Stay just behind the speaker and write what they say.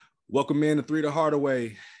Welcome in to Three the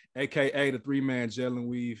Hardaway, aka the three-man Jalen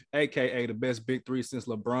Weave, aka the best big three since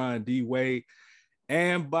LeBron, D Wade,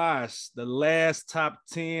 and Bosh. The last top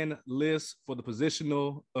 10 list for the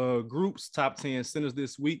positional groups, top 10 centers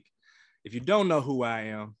this week. If you don't know who I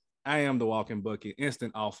am the walking bucket,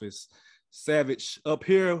 instant office, Savage. Up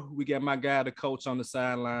here, we got my guy, the coach on the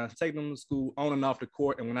sidelines, taking them to school on and off the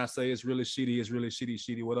court. And when I say it's really shitty, it's really shitty.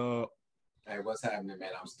 Shitty, what up? Hey, what's happening, man?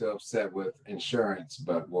 I'm still upset with insurance,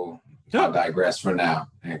 but I'll digress for now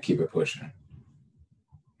and keep it pushing.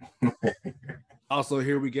 Also,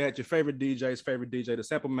 here we got your favorite DJ's favorite DJ, the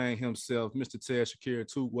sample man himself, Mr. Ted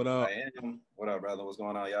Shakir, too. What up? I am. What up, brother? What's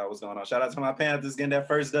going on, y'all? What's going on? Shout out to my Panthers getting that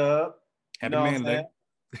first dub. Happy Man Day.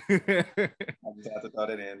 I just have to throw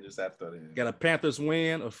that in. Got a Panthers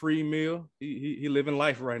win, a free meal. He living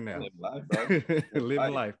life right now. Living life, bro.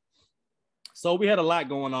 Living life. So we had a lot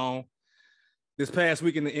going on this past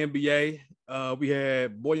week in the NBA. We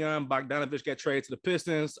had Bojan Bogdanovic got traded to the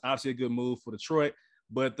Pistons. Obviously a good move for Detroit.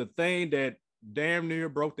 But the thing that damn near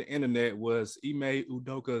broke the internet was Ime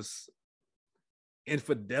Udoka's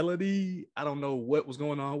infidelity. I don't know what was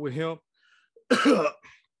going on with him.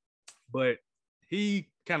 But he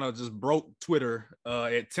kind of just broke Twitter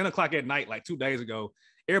at 10 o'clock at night, like 2 days ago.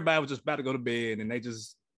 Everybody was just about to go to bed, and they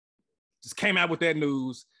just came out with that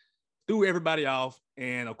news, threw everybody off.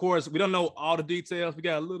 And of course, we don't know all the details. We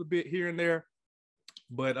got a little bit here and there,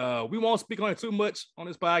 but we won't speak on it too much on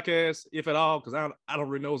this podcast, if at all, because I don't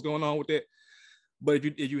really know what's going on with it. But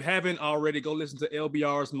if you haven't already, go listen to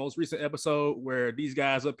LBR's most recent episode where these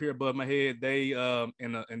guys up here above my head, they and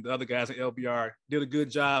the other guys at LBR did a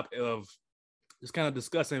good job of just kind of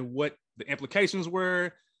discussing what the implications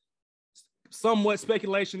were. Somewhat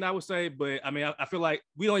speculation, I would say, but I mean, I feel like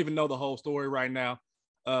we don't even know the whole story right now.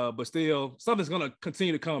 But still, something's going to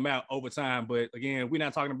continue to come out over time. But again, we're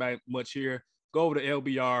not talking about it much here. Go over to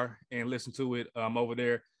LBR and listen to it over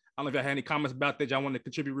there. I don't know if y'all had any comments about that y'all want to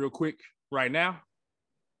contribute real quick right now.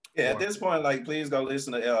 Yeah, at this point, like, please go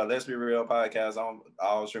listen to Let's Be Real podcast on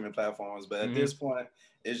all streaming platforms. But at this point,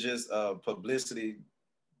 it's just publicity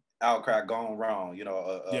outcry gone wrong. You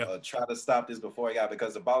know, try to stop this before it got,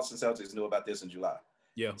 because the Boston Celtics knew about this in July.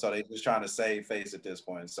 Yeah. So they just trying to save face at this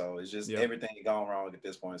point. So it's just everything gone wrong at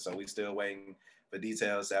this point. So we still waiting for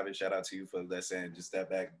details. Savage, shout out to you for letting just step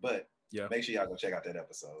back. But make sure y'all go check out that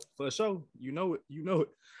episode. For sure. You know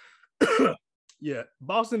it. Yeah.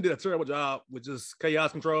 Boston did a terrible job with just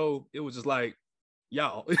chaos control. It was just like,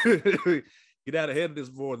 y'all get out ahead of this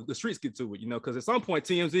before the streets get to it, you know, because at some point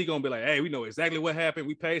TMZ gonna be like, hey, we know exactly what happened.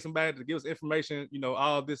 We paid somebody to give us information, you know,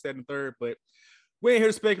 all this, that, and the third. But we ain't here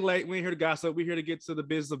to speculate. We ain't here to gossip. We're here to get to the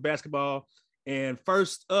business of basketball. And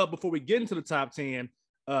first up, before we get into the top 10,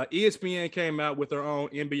 ESPN came out with their own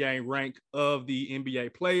NBA rank of the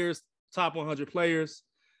NBA players, top 100 players.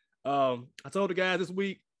 I told the guys this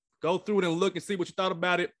week, go through it and look and see what you thought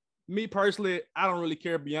about it. Me personally, I don't really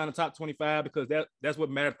care beyond the top 25 because that's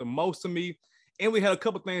what mattered the most to me. And we had a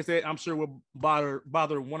couple things that I'm sure will bother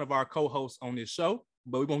one of our co-hosts on this show,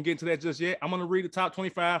 but we won't get into that just yet. I'm going to read the top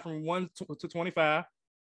 25 from 1 to 25.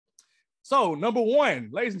 So, number 1,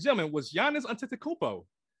 ladies and gentlemen, was Giannis Antetokounmpo.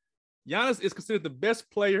 Giannis is considered the best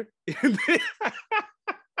player in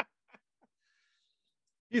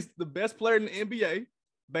he's the best player in the NBA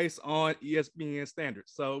based on ESPN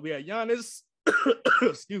standards. So, we had Giannis,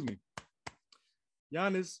 excuse me,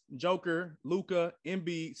 Giannis, Joker, Luka,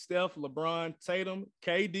 Embiid, Steph, LeBron, Tatum,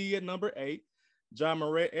 KD at number 8, John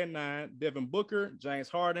Morant at 9, Devin Booker, James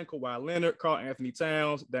Harden, Kawhi Leonard, Karl-Anthony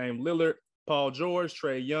Towns, Dame Lillard, Paul George,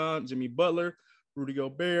 Trae Young, Jimmy Butler, Rudy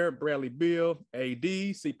Gobert, Bradley Beal, AD,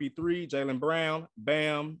 CP3, Jaylen Brown,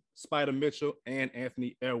 Bam, Spider Mitchell, and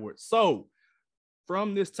Anthony Edwards. So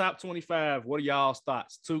from this top 25, what are y'all's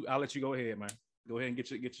thoughts? I'll let you go ahead, man. Go ahead and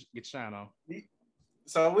get your shine on.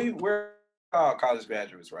 So we're all college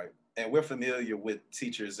graduates, right? And we're familiar with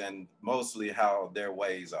teachers and mostly how their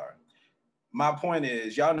ways are. My point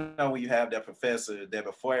is, y'all know when you have that professor that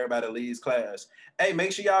before everybody leaves class, hey,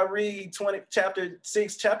 make sure y'all read chapter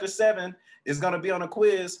 6, chapter 7 is going to be on a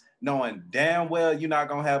quiz, knowing damn well you're not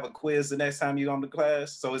going to have a quiz the next time you go to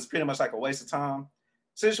class. So it's pretty much like a waste of time.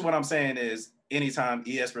 Essentially what I'm saying is anytime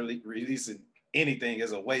ES releasing anything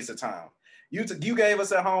is a waste of time. You gave us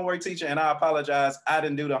that homework, teacher, and I apologize. I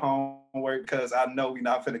didn't do the homework because I know we're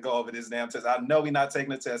not finna go over this damn test. I know we're not taking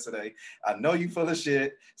the test today. I know you full of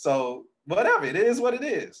shit. So whatever, it is what it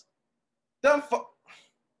is.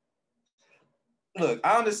 Look,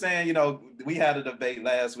 I understand, you know, we had a debate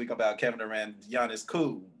last week about Kevin Durant, Giannis,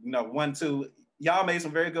 cool. You know, 1, 2, y'all made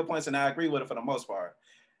some very good points, and I agree with it for the most part.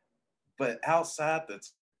 But outside the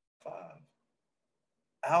top 5,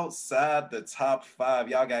 outside the top 5,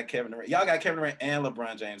 y'all got Kevin Durant. Y'all got Kevin Durant and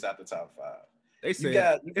LeBron James out the top 5. They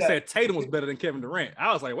said Tatum was better than Kevin Durant.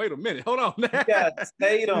 I was like, wait a minute, hold on. You got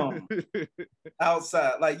Tatum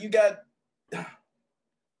outside. Like you got.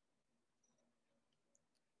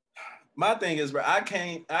 My thing is, bro, I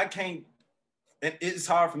can't. And it's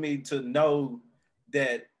hard for me to know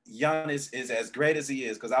that Giannis is as great as he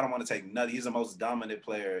is because I don't want to take nothing. He's the most dominant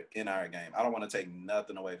player in our game. I don't want to take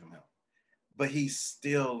nothing away from him. But he's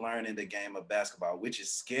still learning the game of basketball, which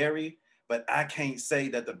is scary. But I can't say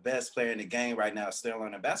that the best player in the game right now is still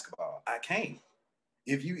learning basketball. I can't.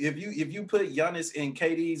 If you put Giannis in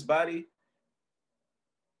KD's body,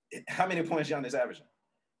 how many points Giannis averaging?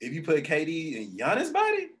 If you put KD in Giannis'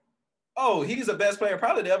 body, oh, he's the best player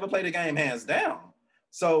probably to ever play the game, hands down.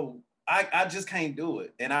 So I just can't do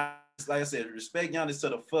it. And like I said, respect Giannis to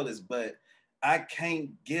the fullest, but I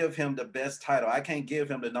can't give him the best title. I can't give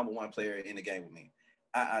him the number 1 player in the game with me.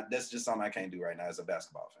 That's just something I can't do right now as a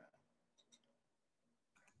basketball fan.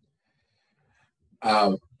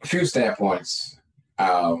 A few standpoints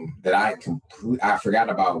that I forgot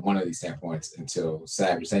about one of these standpoints until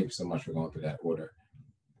Savage. Thank you so much for going through that order.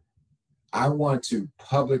 I want to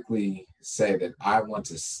publicly say that I want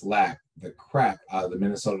to slap the crap out of the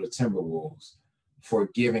Minnesota Timberwolves for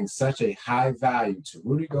giving such a high value to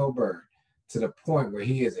Rudy Gobert to the point where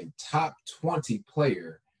he is a top 20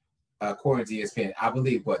 player, according to ESPN. I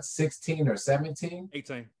believe, 16 or 17?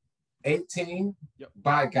 18. 18? Yep.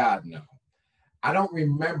 By God, no. I don't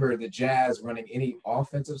remember the Jazz running any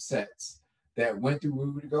offensive sets that went through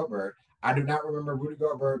Rudy Gobert. I do not remember Rudy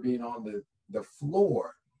Gobert being on the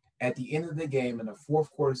floor at the end of the game in a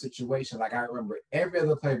fourth quarter situation like I remember every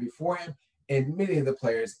other player before him and many of the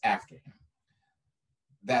players after him.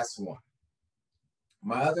 That's one.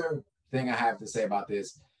 My other thing I have to say about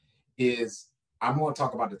this is I'm going to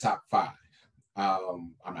talk about the top 5.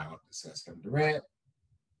 I'm not going to discuss Kevin Durant.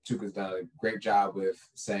 Tuca's done a great job with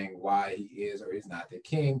saying why he is or is not the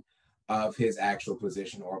king of his actual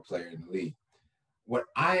position or player in the league. What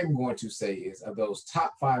I am going to say is, of those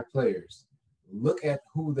top 5 players, look at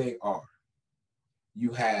who they are.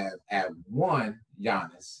 You have at 1,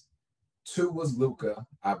 Giannis. 2 was Luka,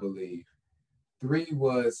 I believe. 3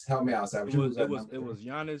 was, help me out, Savage. It was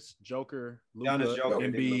Giannis, Joker, Luka,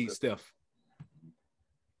 Embiid, Steph.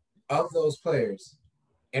 Of those players,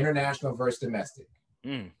 international versus domestic.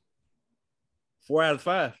 4 out of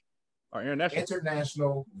 5 are international.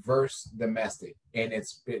 International versus domestic. And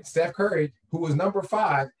it's Steph Curry, who was number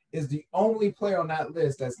 5, is the only player on that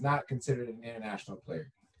list that's not considered an international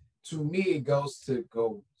player. To me, it goes to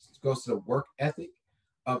the work ethic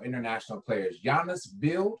of international players. Giannis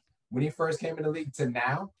build when he first came in the league to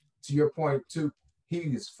now, to your point too,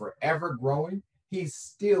 he's forever growing. He's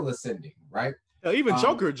still ascending, right? Even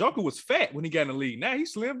Joker was fat when he got in the league. Now he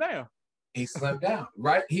slimmed down. He slimmed down,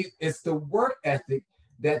 right? It's the work ethic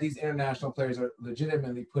that these international players are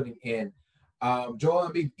legitimately putting in. Joel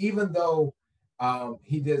Embiid, even though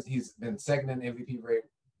he's been second in MVP rate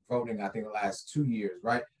voting, I think, the last 2 years,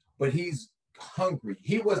 right? But he's hungry.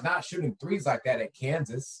 He was not shooting threes like that at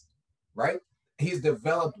Kansas, right? He's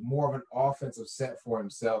developed more of an offensive set for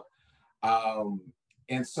himself.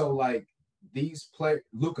 And so, like, these players,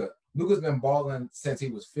 Luka's been balling since he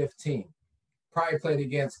was 15. Probably played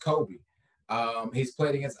against Kobe. He's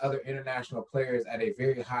played against other international players at a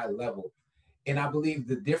very high level. And I believe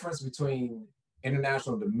the difference between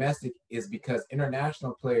international and domestic is because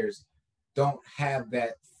international players don't have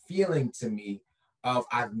that feeling to me of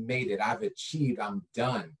I've made it, I've achieved, I'm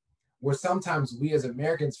done. Where sometimes we as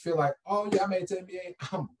Americans feel like, oh yeah, I made it to the NBA,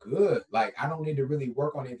 I'm good. Like I don't need to really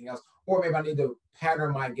work on anything else. Or maybe I need to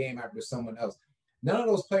pattern my game after someone else. None of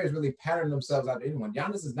those players really pattern themselves after anyone.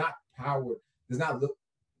 Giannis is not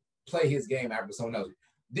play his game after someone else.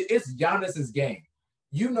 It's Giannis's game.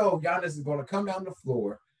 You know Giannis is going to come down the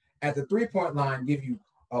floor at the 3-point line, give you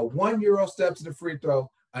a 1 Euro step to the free throw,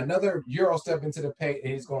 another Euro step into the paint,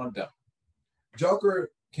 and he's going to dunk.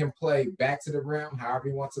 Joker can play back to the rim however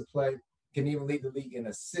he wants to play, can even lead the league in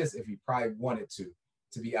assists if he probably wanted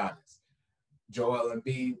to be honest. Joel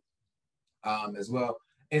Embiid as well.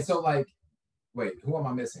 And so, like, wait, who am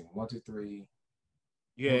I missing? 1, 2, 3.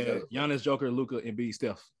 Yeah, Giannis, Joker, Luka, Embiid,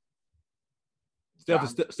 Steph. Steph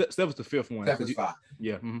is the 5th one. Steph is 5.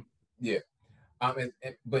 Yeah. Mm-hmm. Yeah.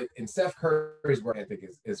 But Steph Curry's work ethic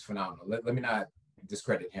is phenomenal. Let me not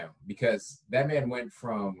discredit him because that man went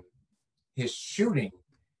from his shooting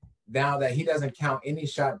now that he doesn't count any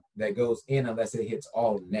shot that goes in unless it hits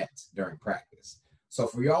all net during practice. So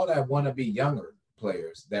for y'all that want to be younger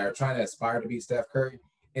players that are trying to aspire to be Steph Curry,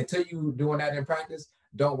 until you doing that in practice,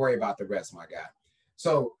 don't worry about the rest, my guy.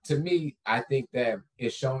 So to me, I think that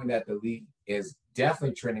it's showing that the league is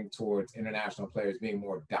definitely trending towards international players being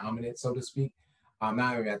more dominant, so to speak.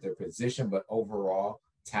 Not even at their position, but overall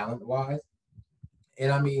talent-wise.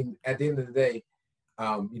 And I mean, at the end of the day,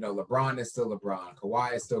 LeBron is still LeBron,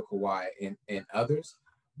 Kawhi is still Kawhi, and others.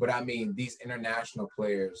 But I mean, these international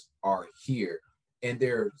players are here, and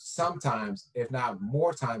they're sometimes, if not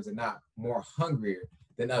more times than not, more hungrier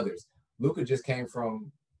than others. Luka just came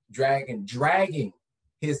from dragging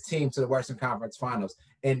his team to the Western Conference Finals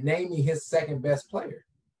and naming his second best player.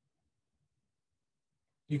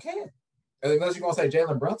 You can't, unless you're gonna say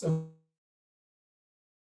Jalen Brunson.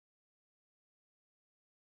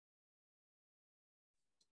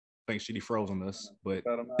 I think Shitty froze on us, but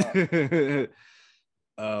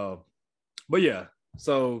but yeah.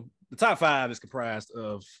 So the top 5 is comprised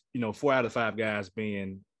of 4 out of 5 guys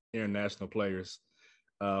being international players.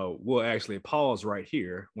 We'll actually pause right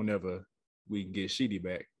here whenever we can get Shitty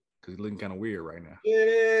back because he's looking kind of weird right now.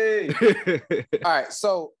 Yay! All right,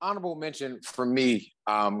 so honorable mention for me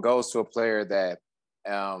goes to a player that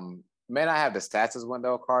may not have the stats as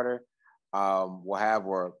Wendell Carter will have,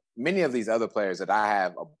 or many of these other players that I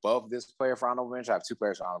have above this player for honorable mention. I have 2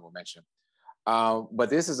 players for honorable mention. But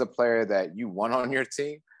this is a player that you want on your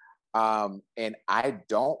team. And I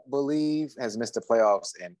don't believe has missed the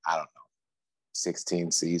playoffs in,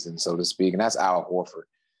 16 seasons, so to speak. And that's Al Horford.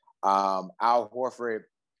 Al Horford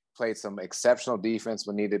played some exceptional defense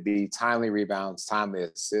when needed to be, timely rebounds, timely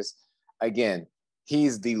assists. Again,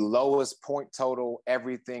 he's the lowest point total,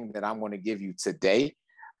 everything that I'm going to give you today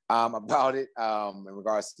about it in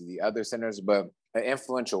regards to the other centers, but an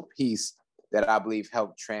influential piece that I believe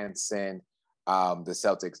helped transcend the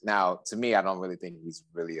Celtics. Now, to me, I don't really think he's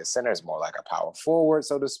really a center. It's more like a power forward,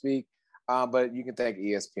 so to speak. But you can thank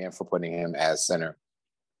ESPN for putting him as center.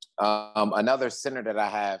 Another center that I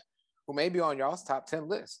have, who may be on y'all's top 10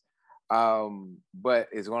 list, but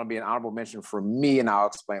is going to be an honorable mention for me, and I'll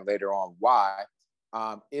explain later on why,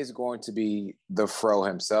 is going to be the Fro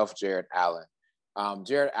himself, Jarrett Allen.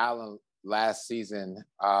 Jarrett Allen last season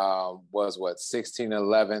was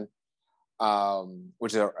 16-11,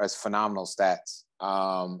 which is phenomenal stats.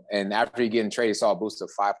 And after he getting traded, he saw a boost of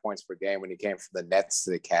 5 points per game when he came from the Nets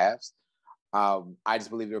to the Cavs. I just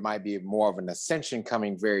believe there might be more of an ascension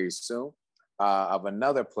coming very soon of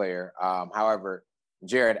another player. However,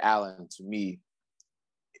 Jarrett Allen, to me,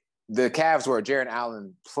 the Cavs were a Jarrett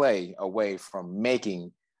Allen play away from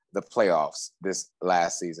making the playoffs this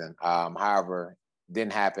last season. However,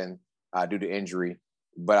 didn't happen due to injury,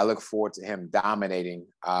 but I look forward to him dominating.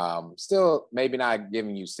 Still, maybe not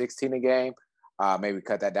giving you 16 a game, maybe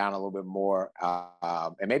cut that down a little bit more,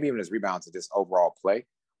 and maybe even his rebounds to just overall play.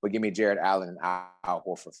 But give me Jarrett Allen and Al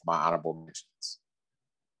Horford for my honorable mentions.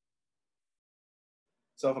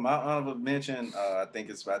 So for my honorable mention, I think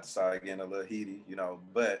it's about to start getting a little heaty,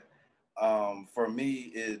 but for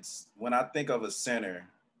me, it's when I think of a center,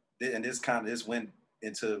 and this went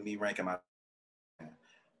into me ranking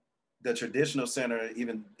the traditional center,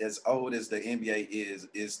 even as old as the NBA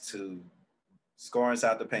is to score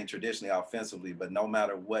inside the paint traditionally offensively, but no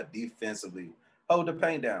matter what defensively, hold the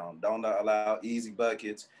paint down. Don't allow easy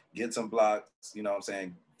buckets, get some blocks,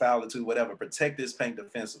 foul it to whatever, protect this paint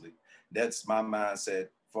defensively. That's my mindset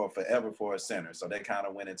for forever for a center. So that kind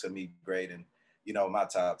of went into me grading, my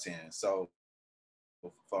top 10. So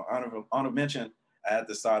for honorable mention, I had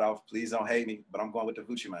to start off, please don't hate me, but I'm going with the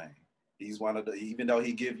Gucci Mane. He's one of the, even though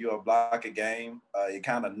he give you a block a game, it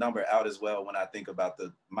kind of number out as well when I think about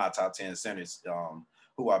my top 10 centers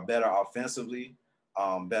who are better offensively,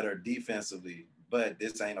 better defensively. But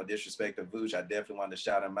this ain't no disrespect to Vooch. I definitely wanted to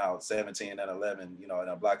shout him out. 17 and 11, in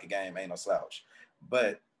a block a game ain't no slouch.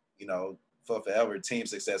 But, for forever, team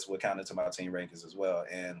success will count into my team rankings as well.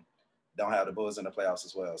 And don't have the Bulls in the playoffs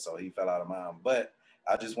as well. So he fell out of mine. But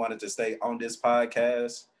I just wanted to stay on this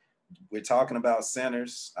podcast. We're talking about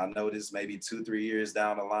centers. I know this may be 2-3 years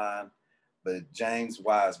down the line, but James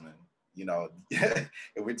Wiseman, if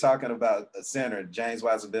we're talking about a center, James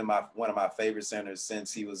Wiseman been one of my favorite centers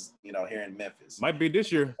since he was, here in Memphis. Might be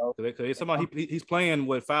this year. He's playing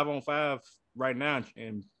 5-on-5 right now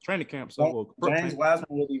in training camp. So James Wiseman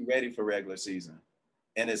will be ready for regular season,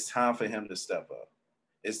 and it's time for him to step up.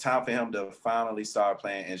 It's time for him to finally start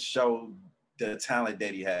playing and show the talent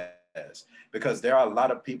that he has. Because there are a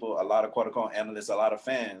lot of people, a lot of quote-unquote analysts, a lot of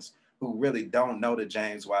fans who really don't know the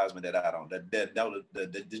James Wiseman that I don't. That know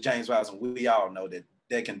the James Wiseman we all know that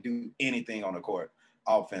they can do anything on the court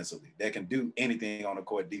offensively. They can do anything on the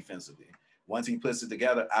court defensively. Once he puts it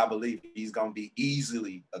together, I believe he's going to be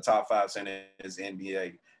easily a top 5 center in his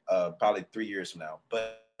NBA probably 3 years from now.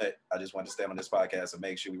 But I just want to stay on this podcast and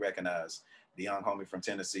make sure we recognize the young homie from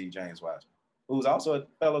Tennessee, James Wiseman, who's also a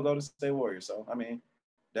fellow Golden State Warrior. So, I mean,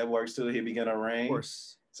 that works too. He'll be getting a ring. Of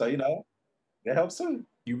course. So, that helps too.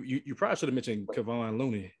 You probably should have mentioned Kevon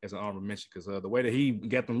Looney as an honorable mention because the way that he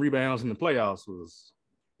got them rebounds in the playoffs was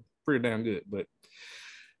pretty damn good. But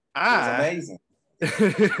amazing.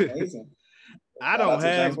 Amazing. I don't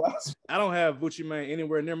have Gucci Mane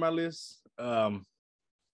anywhere near my list. I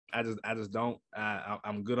just don't.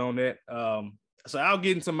 I'm good on that. So I'll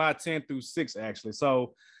get into my 10 through 6 actually.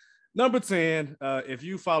 So number 10, if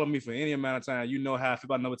you follow me for any amount of time, you know how I feel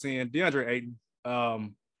about number 10, DeAndre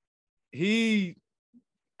Ayton.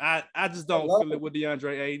 I just don't feel it with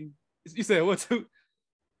DeAndre Ayton. You said what too?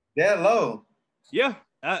 That low. Yeah.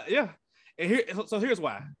 Yeah. And here's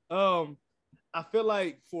why. I feel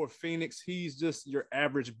like for Phoenix, he's just your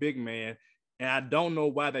average big man. And I don't know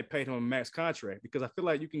why they paid him a max contract because I feel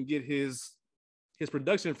like you can get his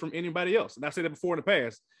production from anybody else. And I've said that before in the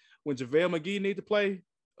past. When JaVale McGee needed to play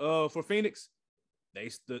for Phoenix,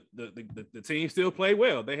 the team still played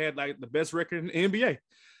well. They had like the best record in the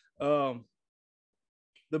NBA.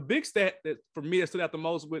 The big stat that for me that stood out the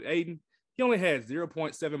most with Ayton, he only had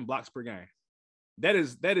 0.7 blocks per game.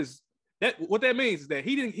 What that means is that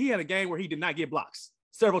he had a game where he did not get blocks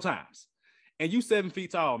several times. And you 7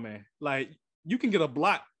 feet tall, man. Like you can get a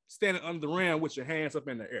block standing under the rim with your hands up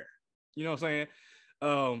in the air. You know what I'm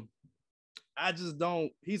saying? I just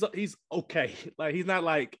don't. He's okay. Like he's not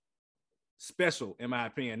like special in my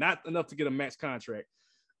opinion. Not enough to get a max contract.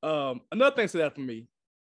 Another thing stood out for me.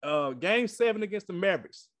 Game 7 against the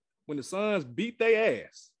Mavericks, when the Suns beat their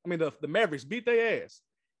ass. I mean, the Mavericks beat their ass.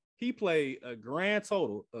 He played a grand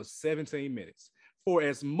total of 17 minutes. For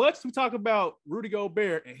as much as we talk about Rudy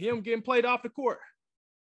Gobert and him getting played off the court,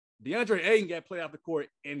 DeAndre Ayton got played off the court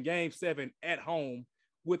in Game 7 at home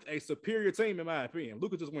with a superior team, in my opinion.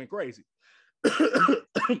 Luka just went crazy.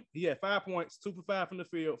 He had 5 points, 2 for 5 from the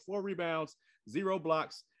field, 4 rebounds, 0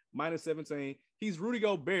 blocks, minus 17. He's Rudy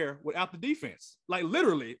Gobert without the defense. Like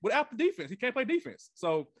literally without the defense. He can't play defense.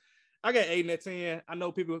 So I got Ayton at 10. I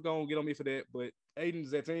know people are going to get on me for that, but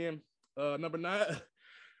Ayton's at 10. Number 9.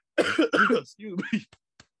 Excuse me.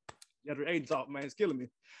 DeAndre Ayton talk, man. It's killing me.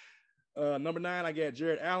 Number 9, I got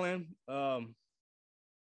Jared Allen.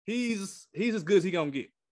 He's as good as he going to get.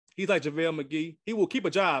 He's like JaVale McGee. He will keep a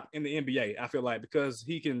job in the NBA, I feel like, because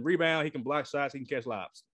he can rebound, he can block shots, he can catch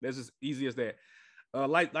lobs. That's as easy as that.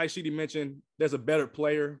 Like Sheedy mentioned, there's a better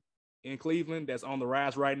player in Cleveland that's on the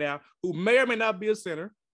rise right now who may or may not be a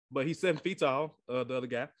center, but he's 7 feet tall, the other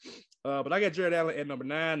guy. But I got Jared Allen at number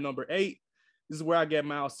 9. Number 8, this is where I get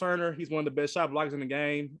Miles Turner. He's one of the best shot blockers in the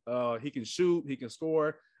game. He can shoot, he can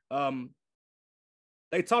score.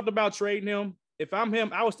 They talked about trading him. If I'm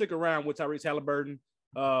him, I would stick around with Tyrese Halliburton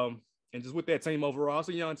and just with that team overall. It's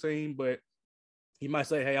a young team, but he might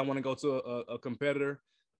say, hey, I want to go to a competitor,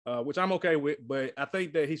 which I'm okay with. But I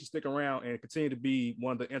think that he should stick around and continue to be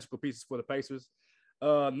one of the integral pieces for the Pacers.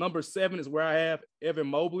 Number 7 is where I have Evan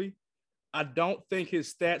Mobley. I don't think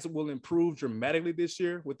his stats will improve dramatically this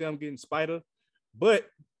year with them getting Spider, but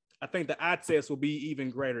I think the eye test will be even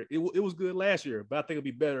greater. It was good last year, but I think it'll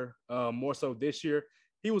be better more so this year.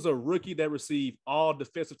 He was a rookie that received all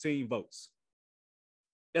defensive team votes.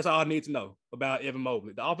 That's all I need to know about Evan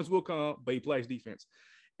Mobley. The offense will come, but he plays defense.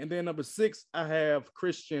 And then number 6, I have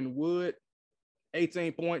Christian Wood,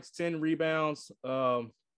 18 points, 10 rebounds,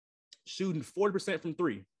 shooting 40% from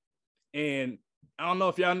 3. And I don't know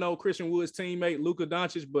if y'all know Christian Wood's teammate, Luka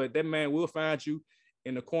Doncic, but that man will find you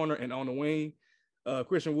in the corner and on the wing.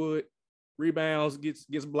 Christian Wood rebounds,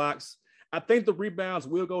 gets blocks. I think the rebounds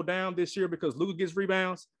will go down this year because Luka gets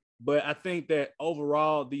rebounds, but I think that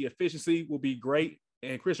overall the efficiency will be great.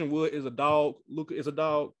 And Christian Wood is a dog. Luka is a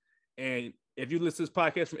dog. And if you listen to this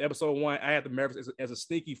podcast from episode 1, I had the Mavericks as a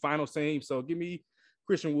sneaky finals team. So give me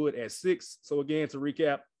Christian Wood at 6. So again, to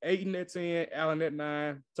recap, Ayton at 10, Allen at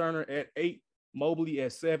 9, Turner at 8, Mobley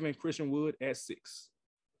at 7, Christian Wood at 6.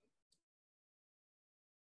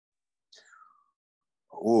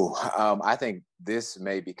 I think this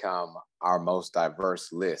may become our most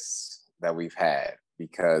diverse list that we've had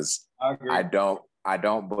because I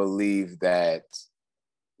don't believe that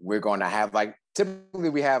we're going to have like typically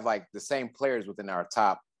we have like the same players within our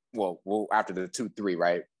top. Well, after the 2-3,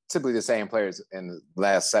 right? Typically the same players in the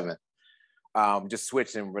last 7. Just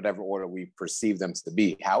switch in whatever order we perceive them to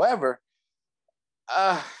be. However,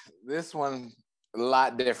 this one a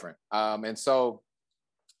lot different. And so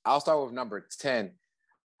I'll start with number 10.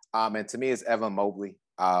 And to me, it's Evan Mobley.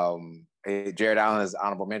 Jared Allen is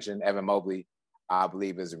honorable mention. Evan Mobley, I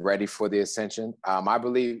believe, is ready for the ascension. I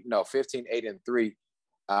believe, 15, 8, and 3,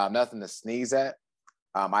 nothing to sneeze at.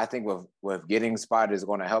 I think with getting spotted is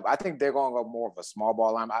going to help. I think they're going to go more of a small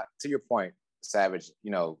ball line. To your point, Savage,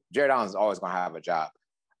 Jared Allen is always going to have a job.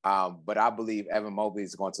 But I believe Evan Mobley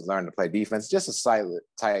is going to learn to play defense just a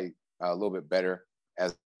little bit better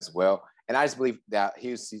as well. And I just believe that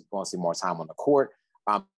he's going to see more time on the court.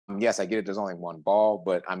 Yes, I get it. There's only one ball,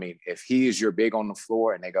 but I mean, if he is your big on the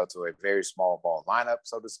floor and they go to a very small ball lineup,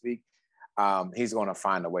 so to speak, he's going to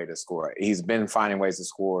find a way to score. He's been finding ways to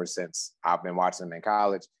score since I've been watching him in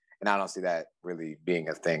college, and I don't see that really being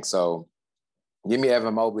a thing. So give me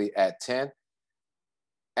Evan Mobley at 10.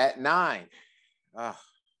 At 9, oh,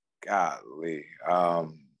 golly.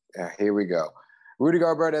 Here we go. Rudy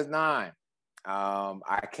Gobert at 9.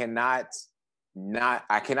 I cannot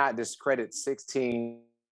discredit 16-1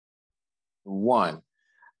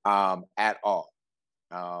 at all.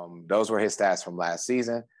 Those were his stats from last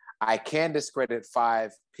season. I can discredit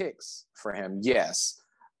 5 picks for him, yes.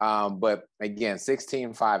 But again,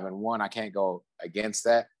 16, 5, and 1, I can't go against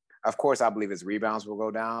that. Of course, I believe his rebounds will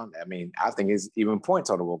go down. I mean, I think his even point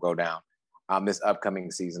total will go down this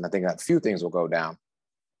upcoming season. I think a few things will go down.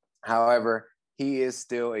 However, he is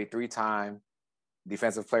still a 3-time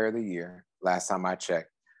Defensive Player of the Year, last time I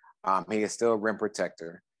checked. He is still a rim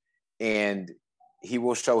protector, and he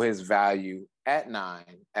will show his value at 9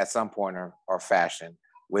 at some point or fashion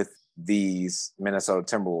with these Minnesota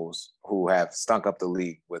Timberwolves who have stunk up the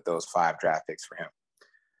league with those 5 draft picks for him.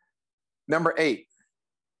 Number 8.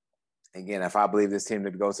 Again, if I believe this team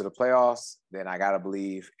to go to the playoffs, then I got to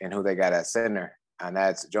believe in who they got at center, and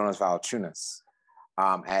that's Jonas Valanciunas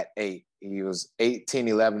at 8. He was 18,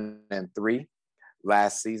 11, and 3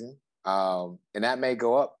 last season. And that may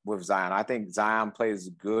go up with Zion. I think Zion plays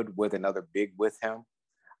good with another big with him.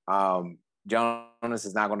 Jonas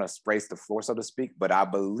is not going to sprace the floor, so to speak, but I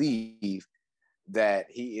believe that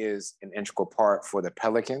he is an integral part for the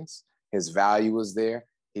Pelicans. His value is there.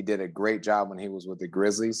 He did a great job when he was with the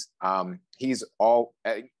Grizzlies. He's all,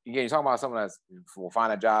 again, you're talking about someone that will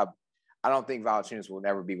find a job. I don't think Valanciunas will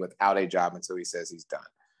never be without a job until he says he's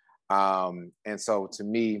done. And so to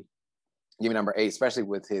me, give me number 8, especially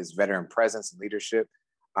with his veteran presence and leadership.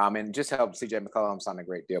 And just help CJ McCollum sign a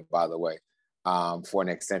great deal, by the way, for an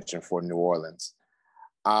extension for New Orleans.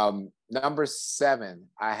 Number 7,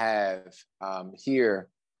 I have here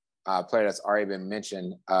a player that's already been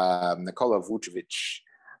mentioned, Nikola Vucevic.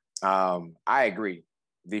 I agree.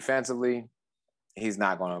 Defensively, he's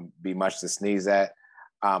not going to be much to sneeze at,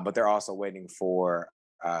 but they're also waiting for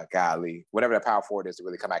whatever the power forward is to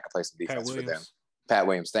really come back and play some defense for them. Pat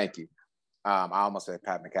Williams, thank you. I almost said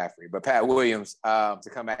Pat McCaffrey, but Pat Williams to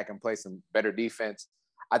come back and play some better defense.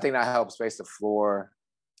 I think that helps space the floor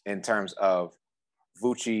in terms of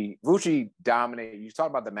Vucci. Vucci dominated. You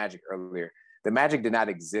talked about the Magic earlier. The Magic did not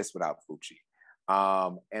exist without Vucci.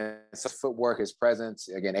 And so footwork, his presence,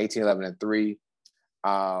 again, 18, 11, and 3.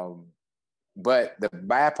 But the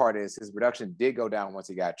bad part is his production did go down once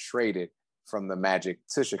he got traded from the Magic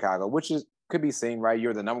to Chicago, which could be seen, right?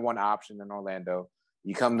 You're the number 1 option in Orlando.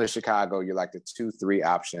 You come to Chicago, you're like the 2-3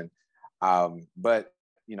 option. But,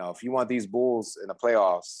 if you want these Bulls in the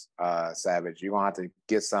playoffs, Savage, you're going to have to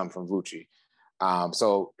get some from Vucci.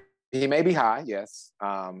 So he may be high, yes.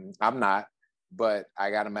 I'm not, but I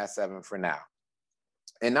got him at 7 for now.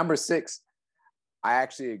 And number 6, I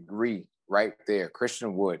actually agree right there.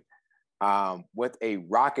 Christian Wood, with a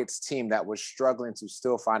Rockets team that was struggling to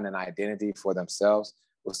still find an identity for themselves,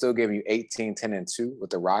 will still give you 18, 10, and 2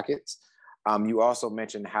 with the Rockets. You also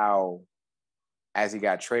mentioned how, as he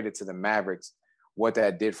got traded to the Mavericks, what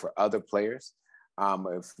that did for other players.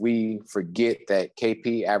 If we forget that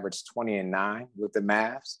KP averaged 20 and 9 with the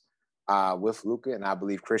Mavs with Luka, and I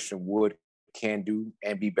believe Christian Wood can do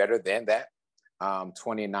and be better than that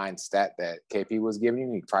 20 and 9 stat that KP was giving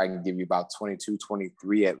you. He probably can give you about 22,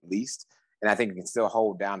 23 at least. And I think he can still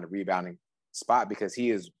hold down the rebounding spot because he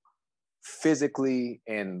is physically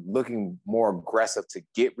and looking more aggressive to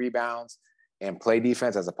get rebounds and play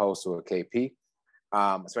defense as opposed to a KP,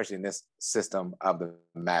 especially in this system of the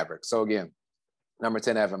Mavericks. So again, number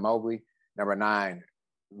 10, Evan Mobley. Number 9,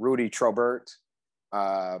 Rudy Gobert.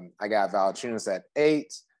 I got Valanciunas at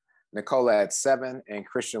 8, Nikola at 7, and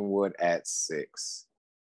Christian Wood at 6.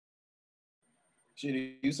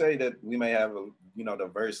 You say that we may have a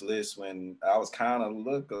diverse list when I was kind of a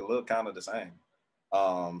little kind of the same.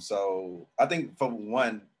 So I think for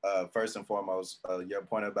one, first and foremost, your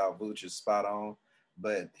point about Vooch is spot on,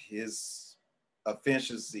 but his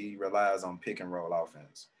efficiency relies on pick and roll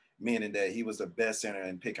offense, meaning that he was the best center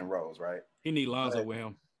in pick and rolls, right? He need Lonzo with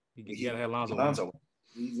him. He gotta have Lonzo with him.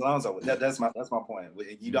 He's Lonzo. That's my point.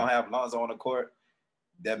 If you don't have Lonzo on the court,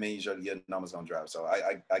 that means your numbers gonna drop. So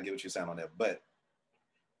I get what you're saying on that. But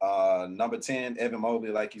Number 10, Evan Mobley,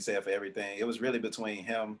 like you said, for everything. It was really between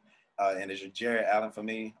him and it's Jared Allen for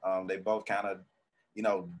me. They both kind of, you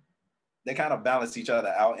know, they kind of balance each other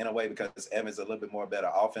out in a way because Evan's a little bit more better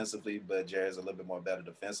offensively, but Jared's a little bit more better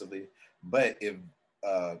defensively. But if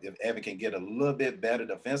Evan can get a little bit better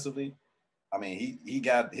defensively, I mean,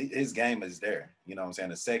 his game is there. You know what I'm saying?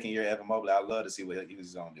 The second year, Evan Mobley, I'd love to see what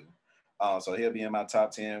he's going to do. So he'll be in my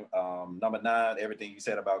top 10. Number 9, everything you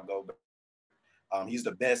said about Gobert. He's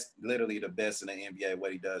the best, literally the best in the NBA,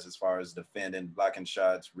 what he does as far as defending, blocking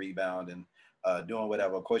shots, rebounding, doing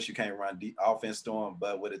whatever. Of course, you can't run deep offense to him,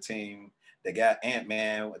 but with a team that got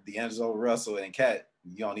Ant-Man, D'Angelo Russell, and Cat,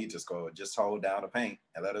 you don't need to score. Just hold down the paint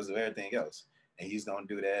and let us do everything else. And he's going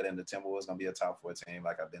to do that, and the Timberwolves going to be a top 4 team,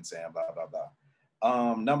 like I've been saying, blah, blah,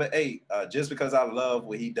 blah. Number 8, just because I love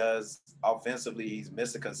what he does offensively, he's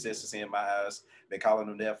missed the consistency in my eyes. Been calling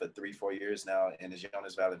him there for 3-4 years now, and it's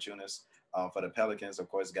Jonas Valanciunas. For the Pelicans, of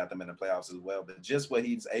course, got them in the playoffs as well. But just what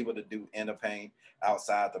he's able to do in the paint,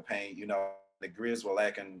 outside the paint, you know, the Grizz were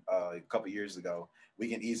lacking a couple years ago. We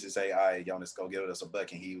can easily say, all right, Jonas, go get us a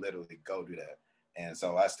buck, and he literally go do that. And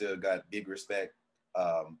so I still got big respect.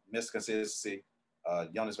 Missed consistency.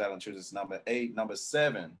 Jonas Valanciunas is number 8. Number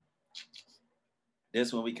 7,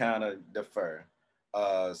 this one we kind of defer.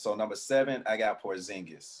 So number 7, I got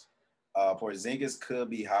Porzingis. Porzingis could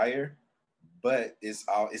be higher, but it's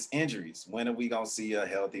injuries. When are we gonna see a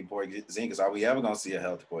healthy Porzingis? Are we ever gonna see a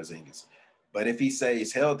healthy Porzingis? But if he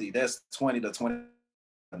stays healthy, that's 20 to 20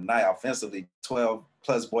 a night offensively, 12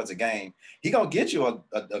 plus boards a game. He gonna get you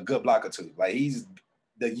a good block or two. Like, he's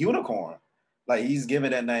the unicorn. Like, he's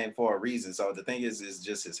given that name for a reason. So the thing is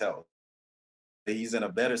just his health. He's in a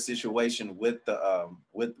better situation with the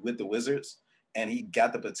Wizards, and he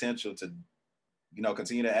got the potential to, you know,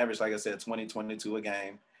 continue to average, like I said, 20, 22 a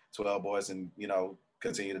game. 12 boys, and, you know,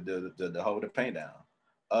 continue to hold the paint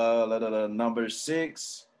down. Number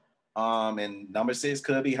 6, and number 6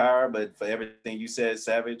 could be higher, but for everything you said,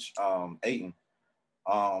 Savage, Ayton,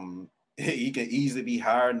 he can easily be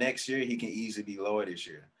higher next year. He can easily be lower this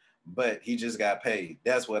year, but he just got paid.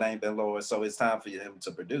 That's what ain't been lower. So it's time for him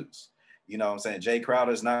to produce. You know what I'm saying? Jay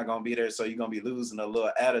Crowder's not going to be there, so you're going to be losing a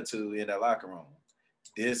little attitude in that locker room.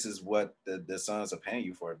 This is what the Suns are paying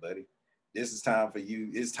you for, buddy. This is time for you.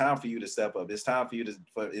 It's time for you to step up. It's time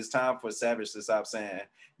for Savage to stop saying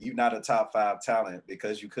you're not a top 5 talent,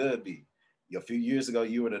 because you could be. A few years ago,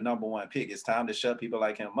 you were the number 1 pick. It's time to shut people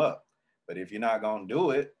like him up. But if you're not going to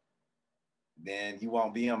do it, then you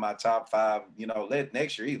won't be in my top 5, you know,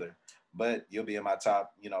 next year either. But you'll be in my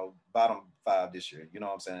top, you know, bottom 5 this year. You know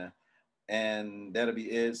what I'm saying? And that'll be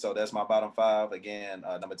it. So that's my bottom 5. Again,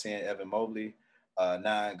 number 10, Evan Mobley.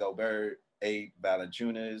 9, Gobert. 8,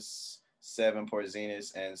 Valanciunas. 7,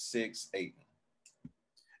 Porzingis, and 6, Ayton.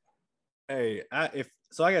 Hey, I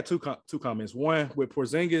got two comments. One, with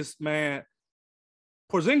Porzingis, man,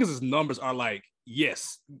 Porzingis' numbers are like,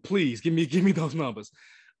 yes, please give me those numbers.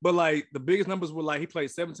 But like, the biggest numbers were like, he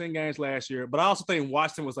played 17 games last year. But I also think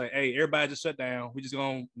Washington was like, hey, everybody just shut down. We just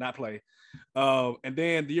gonna not play. And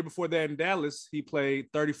then the year before that in Dallas, he played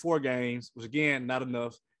 34 games, which again, not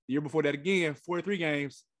enough. The year before that again, 43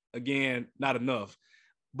 games, again, not enough.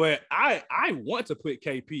 But I want to put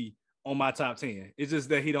KP on my top 10. It's just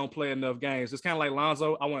that he don't play enough games. It's kind of like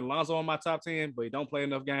Lonzo. I want Lonzo on my top 10, but he don't play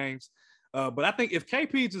enough games. But I think if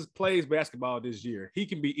KP just plays basketball this year, he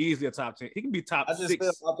can be easily a top 10. He can be top 6. I just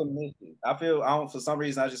feel optimistic. For some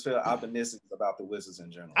reason, I just feel optimistic about the Wizards in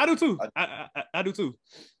general. I do too. I do too.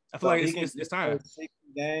 I feel like it's time. 60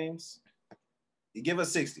 games. You give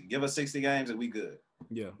us 60. Give us 60 games and we good.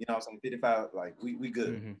 Yeah. You know what I'm saying? 55, like we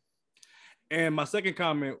good. Mm-hmm. And my second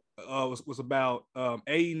comment was about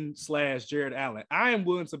Ayton / Jared Allen. I am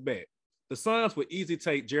willing to bet the Suns would easily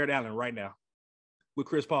take Jared Allen right now with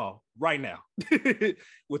Chris Paul right now.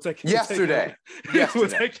 We'll take him yesterday. We'll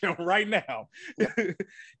take him right now.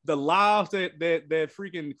 The lobs that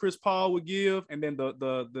freaking Chris Paul would give, and then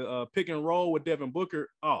the pick and roll with Devin Booker.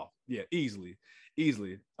 Oh yeah, easily.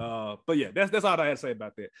 But yeah, that's all I had to say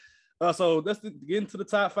about that. So let's get into the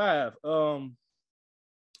top 5.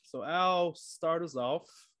 So I'll start us off.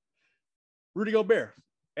 Rudy Gobert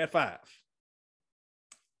at 5.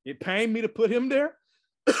 It pained me to put him there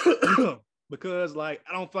because, like,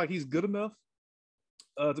 I don't feel like he's good enough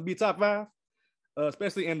to be top 5,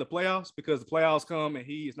 especially in the playoffs, because the playoffs come and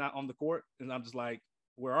he is not on the court, and I'm just like,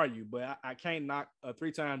 where are you? But I can't knock a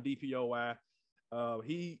 3-time DPOY.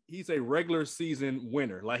 He's a regular season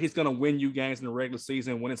winner. Like, he's gonna win you games in the regular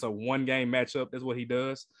season when it's a 1-game matchup. That's what he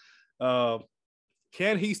does.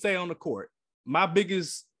 Can he stay on the court? My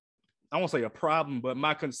biggest, I won't say a problem, but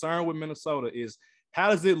my concern with Minnesota is,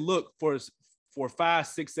 how does it look for for 5,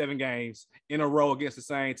 6, 7 games in a row against the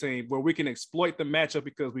same team where we can exploit the matchup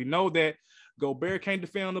because we know that Gobert can't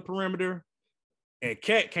defend on the perimeter and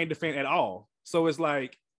Cat can't defend at all. So it's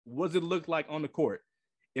like, what does it look like on the court?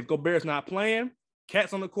 If Gobert's not playing,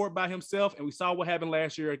 Cat's on the court by himself, and we saw what happened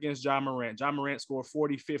last year against Ja Morant. Ja Morant scored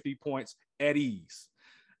 40, 50 points at ease.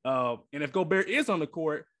 And if Gobert is on the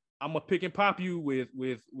court, I'm gonna pick and pop you with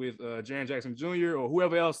Jaren Jackson Jr. or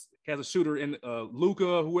whoever else has a shooter in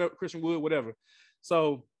Luka, whoever, Christian Wood, whatever.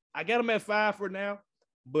 So I got him at 5 for now,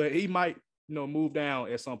 but he might move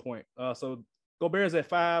down at some point. So Gobert's at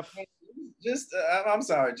 5. I'm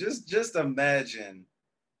sorry. Just imagine.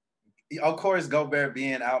 Of course, Gobert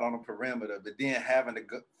being out on the perimeter, but then having to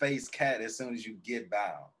face Cat as soon as you get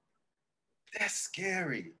bound. That's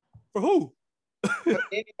scary. For who? For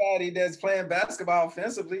anybody that's playing basketball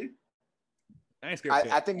offensively. I ain't scared.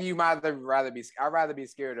 I think you might rather be. I'd rather be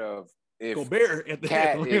scared of if Gobert at the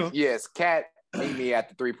Cat. Cat meet me at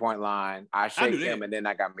the 3-point line. I shake him, and then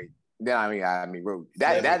I got me. Then I mean, rude.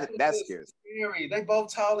 That's scary. They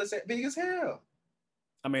both tall as big as hell.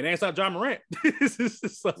 I mean, they ain't stop John Morant.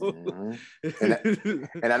 So.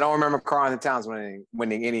 And I don't remember Karl Towns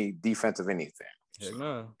winning any defensive anything. Heck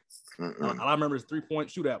no. All I remember is 3-point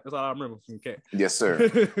shootout. That's all I remember from Cat. Yes, sir.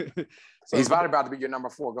 So he's about to be your number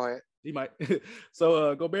 4. Go ahead. He might.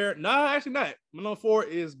 So Gobert, actually not. My number 4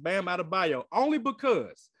 is Bam Adebayo, only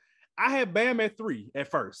because I had Bam at 3 at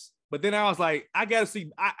first, but then I was like, I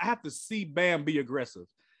have to see Bam be aggressive.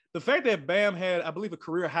 The fact that Bam had, I believe, a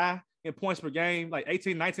career high in points per game, like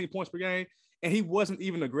 18, 19 points per game, and he wasn't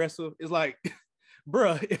even aggressive, is like,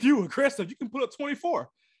 bruh, if you aggressive, you can put up 24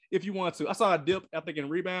 if you want to. I saw a dip, I think, in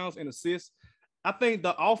rebounds and assists. I think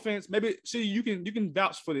the offense, maybe you can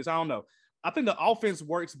vouch for this. I don't know. I think the offense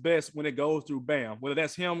works best when it goes through Bam, whether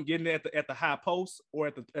that's him getting it at the high post or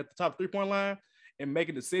at the top 3-point line and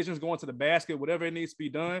making decisions, going to the basket, whatever it needs to be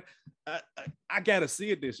done. I got to see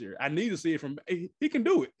it this year. I need to see it from. He can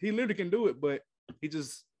do it. He literally can do it, but he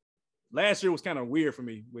just last year was kind of weird for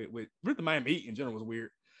me. With the Miami Heat in general was weird.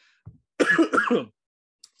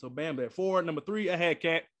 So Bam at 4. Number 3, I had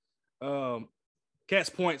Cat. Cat's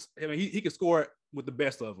points. I mean, he can score with the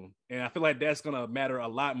best of them, and I feel like that's gonna matter a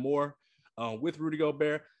lot more with Rudy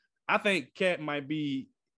Gobert. I think Cat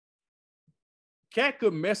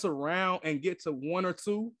could mess around and get to 1 or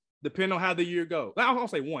 2, depending on how the year goes. I don't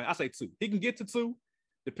say 1, I say 2. He can get to 2,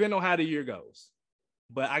 depending on how the year goes.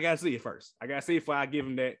 But I gotta see it first. I gotta see if I give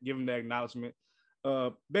him that acknowledgement.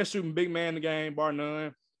 Best shooting big man in the game, bar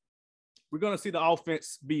none. We're gonna see the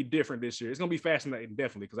offense be different this year. It's gonna be fascinating,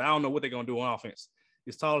 definitely, because I don't know what they're gonna do on offense.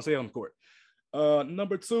 It's tall as hell on the court.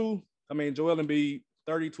 Number 2, I mean, Joel Embiid,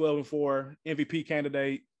 30, 12, and 4, MVP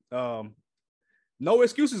candidate. No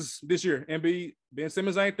excuses this year, Embiid. Ben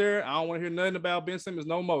Simmons ain't there. I don't want to hear nothing about Ben Simmons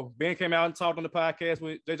no more. Ben came out and talked on the podcast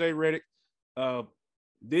with JJ Redick.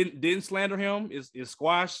 Didn't slander him. Is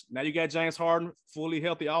squashed. Now you got James Harden, fully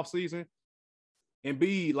healthy offseason.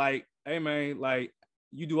 Embiid, like, hey man, like,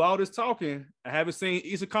 you do all this talking. I haven't seen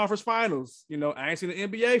Eastern Conference Finals. I ain't seen the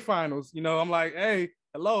NBA Finals. I'm like, hey,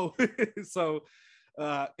 hello. So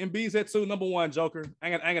Embiid's at 2, number 1, Joker. I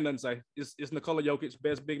ain't got nothing to say. It's Nikola Jokic,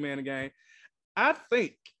 best big man in the game. I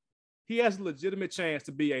think he has a legitimate chance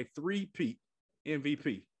to be a 3-peat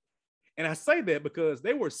MVP. And I say that because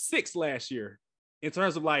they were 6th last year in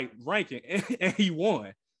terms of like ranking, and he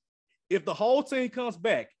won. If the whole team comes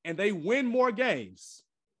back and they win more games,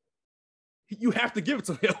 you have to give it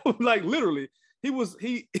to him. Like, literally,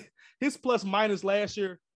 his plus minus last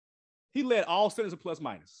year, he led all centers in plus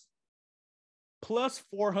minus. Plus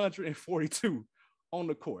 442 on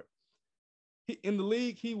the court. In the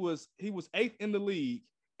league, he was 8th in the league.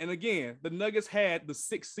 And again, the Nuggets had the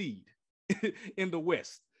 6th seed in the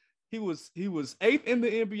West. He was 8th in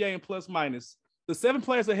the NBA in plus minus. The 7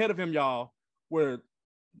 players ahead of him, y'all, were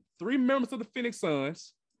 3 members of the Phoenix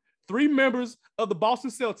Suns, 3 members of the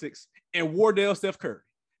Boston Celtics, and Wardell Steph Curry.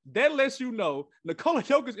 That lets you know Nikola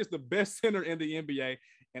Jokic is the best center in the NBA,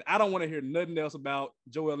 and I don't want to hear nothing else about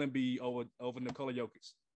Joel Embiid over Nikola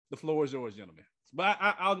Jokic. The floor is yours, gentlemen. But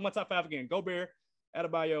I'll do my top 5 again. Gobert,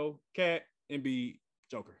 Adebayo, Cat, Embiid,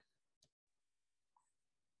 Joker.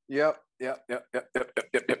 Yep.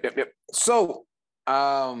 So,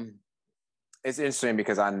 it's interesting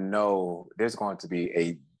because I know there's going to be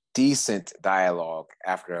a decent dialogue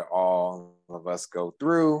after all of us go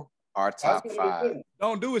through our top 5.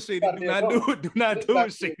 Don't do it, Shady. Do not do it. Do not do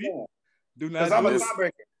it, Shady. Do not do it. I'm a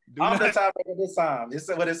tiebreaker. I'm the tiebreaker this time. It's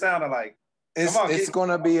what it sounded like. It's going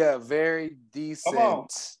to be a very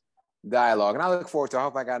decent dialogue, and I look forward to it. I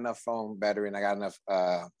hope I got enough phone battery and I got enough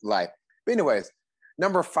light. But anyways,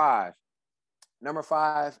 number 5, Number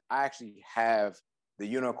 5, I actually have the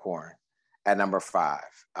unicorn at number 5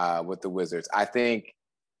 with the Wizards. I think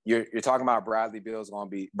you're talking about Bradley Beal was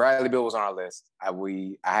on our list. I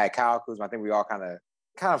had Kyle Kuzma. I think we all kind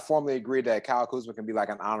of formally agreed that Kyle Kuzma can be like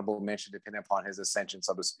an honorable mention depending upon his ascension,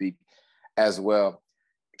 so to speak, as well.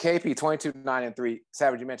 KP 22-9-3.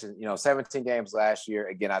 Savage, you mentioned 17 games last year.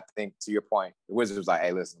 Again, I think to your point, the Wizards was like,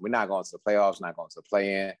 hey, listen, we're not going to the playoffs, not going to the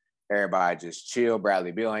play-in. Everybody just chill.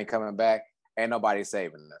 Bradley Beal ain't coming back. Ain't nobody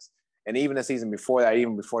saving us. And even the season before that,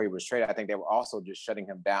 even before he was traded, I think they were also just shutting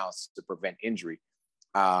him down to prevent injury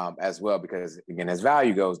as well, because, again, his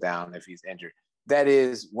value goes down if he's injured. That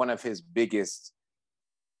is one of his biggest,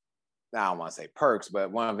 I don't want to say perks,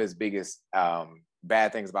 but one of his biggest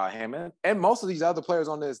bad things about him. And most of these other players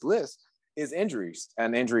on this list is injuries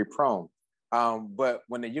and injury prone. But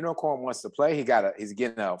when the unicorn wants to play, he's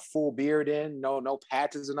getting a full beard in, no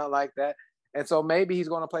patches or nothing like that. And so maybe he's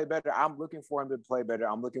going to play better. I'm looking for him to play better.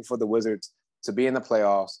 I'm looking for the Wizards to be in the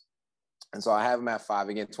playoffs. And so I have him at 5.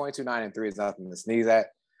 Again, 22-9-3 is nothing to sneeze at.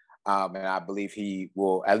 And I believe he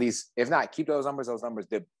will at least, if not keep those numbers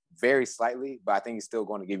dip very slightly, but I think he's still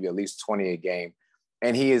going to give you at least 20 a game.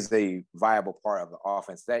 And he is the viable part of the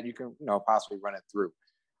offense that you can, possibly run it through.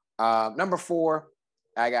 Number 4,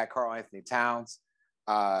 I got Karl-Anthony Towns.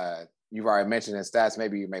 You've already mentioned his stats,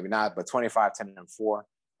 maybe not, but 25, 10, and 4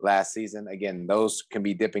 last season. Again, those can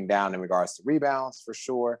be dipping down in regards to rebounds for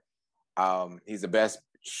sure. He's the best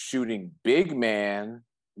shooting big man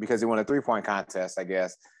because he won a 3-point contest, I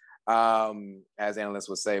guess, as analysts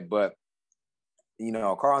would say. But,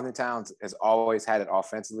 Karl-Anthony Towns has always had it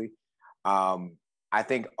offensively. I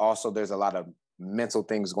think also there's a lot of mental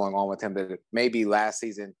things going on with him that maybe last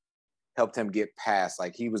season helped him get past.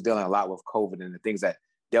 Like, he was dealing a lot with COVID and the things that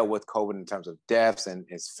dealt with COVID in terms of deaths and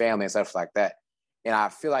his family and stuff like that. And I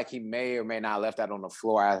feel like he may or may not have left that on the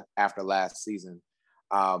floor after last season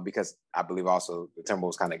because I believe also the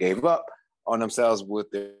Timberwolves kind of gave up on themselves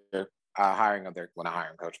with their hiring of not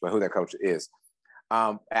hiring coach, but who their coach is.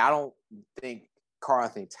 I don't think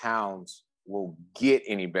Karl-Anthony Towns will get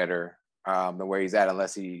any better than where he's at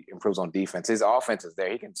unless he improves on defense. His offense is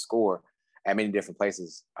there. He can score at many different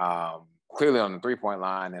places, clearly on the 3-point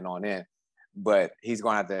line and on in, but he's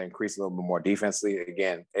going to have to increase a little bit more defensively.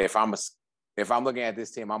 Again, if I'm looking at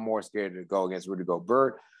this team, I'm more scared to go against Rudy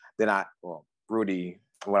Gobert than Rudy,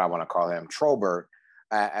 what I want to call him, Trobert,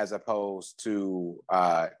 as opposed to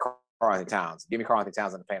Karl-Anthony Towns. Give me Karl-Anthony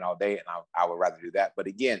Towns in the paint all day, and I would rather do that. But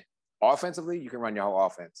again, offensively, you can run your whole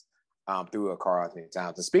offense through a Karl-Anthony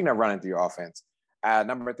Towns. And speaking of running through your offense,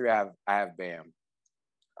 number 3, I have Bam.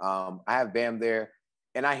 I have Bam there,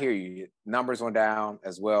 and I hear you. Numbers went down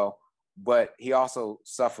as well, but he also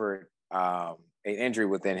suffered an injury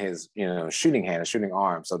within his, shooting hand, a shooting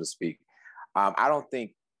arm, so to speak. I don't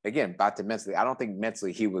think, again, back to mentally, I don't think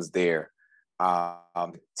mentally he was there to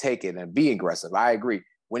take it and be aggressive. I agree.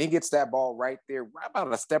 When he gets that ball right there, right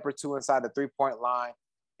about a step or two inside the 3-point line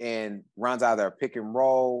and runs either a pick and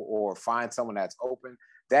roll or finds someone that's open,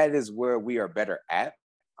 that is where we are better at.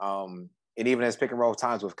 And even his pick and roll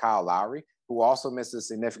times with Kyle Lowry, who also missed a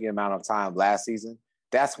significant amount of time last season,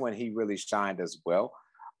 that's when he really shined as well.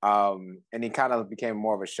 And he kind of became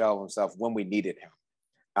more of a shell of himself when we needed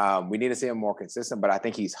him. We need to see him more consistent, but I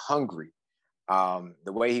think he's hungry. The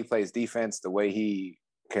way he plays defense, the way he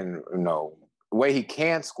can, the way he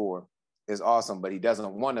can score is awesome, but he doesn't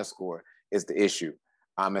want to score is the issue.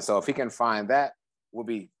 And so if he can find that, will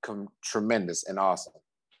be tremendous and awesome.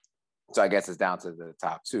 So I guess it's down to the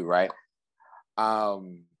top 2, right?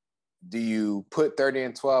 Do you put 30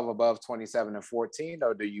 and 12 above 27 and 14,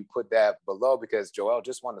 or do you put that below? Because Joel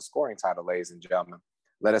just won the scoring title, ladies and gentlemen.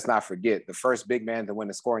 Let us not forget, the first big man to win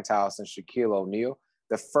the scoring title since Shaquille O'Neal,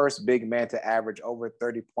 the first big man to average over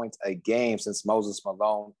 30 points a game since Moses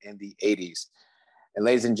Malone in the 80s. And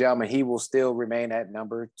ladies and gentlemen, he will still remain at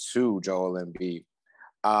number 2, Joel Embiid,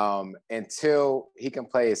 until he can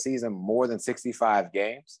play a season more than 65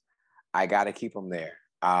 games. I got to keep him there.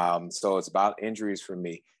 So it's about injuries for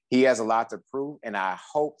me. He has a lot to prove, and I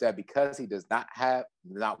hope that because he does not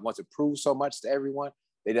want to prove so much to everyone,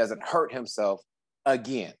 that he doesn't hurt himself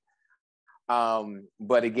again.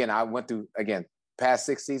 But again, I went through, past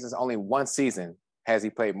 6 seasons, only 1 season has he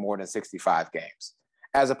played more than 65 games,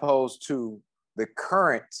 as opposed to the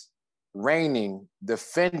current reigning,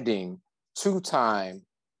 defending, 2-time,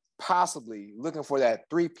 possibly looking for that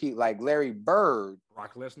 3-peat like Larry Bird.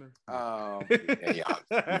 Brock Lesnar.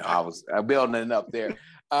 I was building it up there.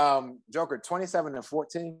 Joker, 27 and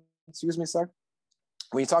 14. Excuse me, sir.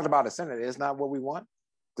 When you talked about a center, it's not what we want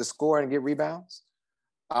to score and get rebounds.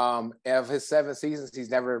 Of his 7 seasons, he's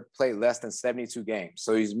never played less than 72 games.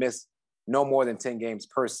 So he's missed no more than 10 games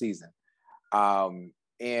per season.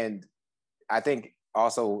 And I think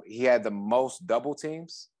also he had the most double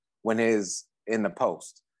teams when he's in the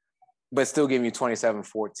post, but still giving you 27,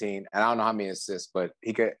 14. And I don't know how many assists, but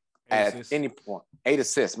he could at any point, 8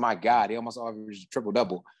 assists. My God, he almost averaged a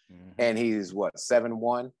triple-double. Mm-hmm. And he's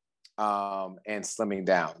 7'1", and slimming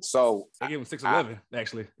down. So I give him 6'11",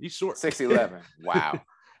 actually. He's short. 6'11".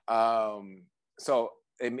 Wow. So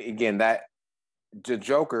again, that the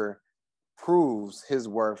Joker proves his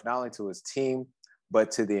worth not only to his team,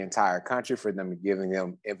 but to the entire country for them giving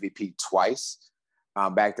him MVP twice,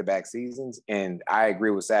 back-to-back seasons. And I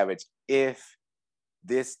agree with Savage. If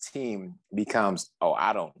this team becomes,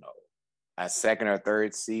 I don't know, a second or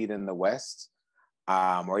third seed in the West,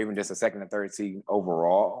 or even just a second or third seed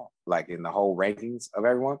overall, like in the whole rankings of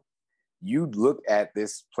everyone, you look at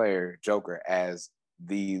this player, Joker, as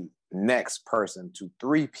the next person to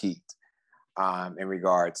three-peat in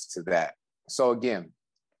regards to that. So again,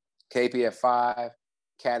 KP at 5,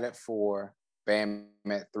 Cat at 4, Bam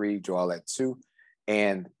at 3, Joel at 2,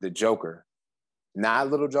 and the Joker, not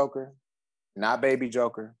little Joker, not baby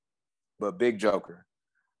Joker, but big Joker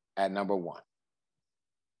at number 1.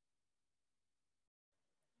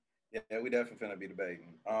 Yeah, we definitely finna be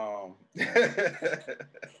debating.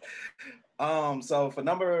 So for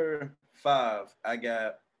number 5, I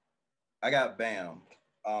got Bam.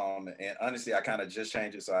 And honestly, I kind of just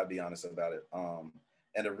changed it, so I'll be honest about it.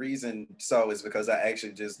 And the reason is because I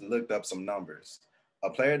actually just looked up some numbers. A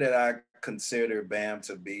player that I consider Bam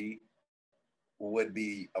to be would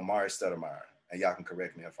be Amari Stoudemire, and y'all can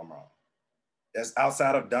correct me if I'm wrong. That's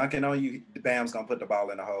outside of dunking on you, Bam's gonna put the ball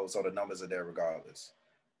in the hole, so the numbers are there regardless.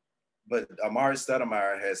 But Amari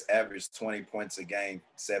Stoudemire has averaged 20 points a game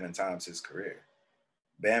 7 times his career.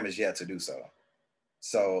 Bam is yet to do so.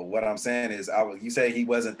 So what I'm saying is, you say he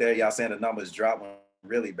wasn't there. Y'all saying the numbers dropped when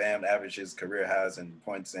really Bam averaged his career highs in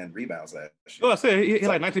points and rebounds last year. Well, I said he had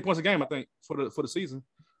like 19 points a game, I think, for the season.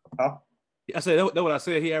 Huh? I said that's what I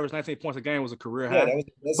said. He averaged 19 points a game was a career high.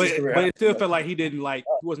 That's his career but high. It still felt like he didn't he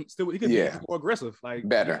wasn't still. He could be more aggressive, like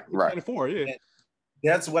better, right? 24, yeah. And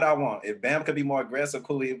that's what I want. If Bam could be more aggressive,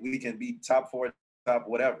 cool. We can be top 4, top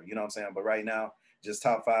whatever. You know what I'm saying? But right now, just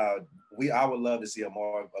top 5. I would love to see a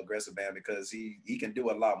more aggressive Bam because he can do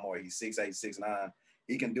a lot more. He's 6'8", 6'9".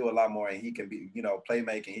 He can do a lot more, and he can be,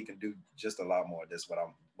 playmaking. He can do just a lot more. That's what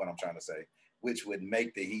I'm trying to say, which would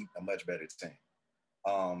make the Heat a much better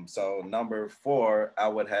team. So number 4, I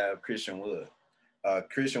would have Christian Wood.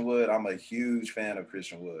 Christian Wood, I'm a huge fan of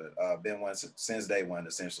Christian Wood. Been one since day one,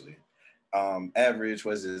 essentially. Average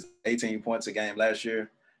was his 18 points a game last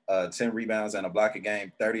year, 10 rebounds and a block a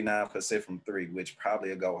game, 39% from 3, which probably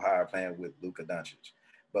will go higher playing with Luka Doncic.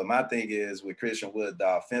 But my thing is with Christian Wood,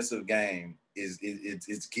 the offensive game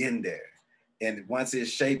it's getting there. And once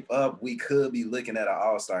it's shaped up, we could be looking at an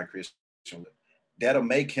all-star Christian Wood. That'll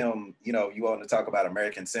make him, you want to talk about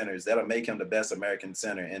American centers, that'll make him the best American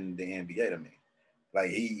center in the NBA to me. Like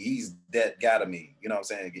he's that guy to me. You know what I'm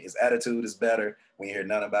saying? His attitude is better. We hear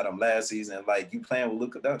nothing about him last season. Like you playing with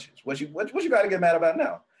Luka Doncic. What you got to get mad about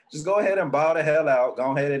now? Just go ahead and ball the hell out.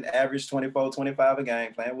 Go ahead and average 24, 25 a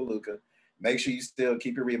game playing with Luka. Make sure you still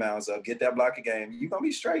keep your rebounds up. Get that block a game. You're going to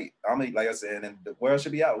be straight. I mean, like I said, and the world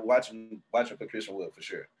should be out watching for Christian Wood for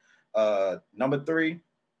sure. Number 3,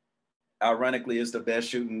 ironically, is the best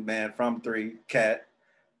shooting man from 3, Cat.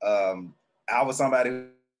 I was somebody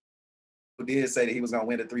who did say that he was going to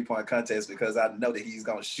win the 3-point contest because I know that he's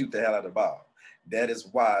going to shoot the hell out of the ball. That is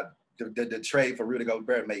why the trade for Rudy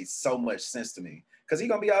Gobert made so much sense to me because he's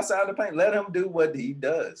going to be outside the paint. Let him do what he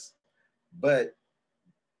does. But,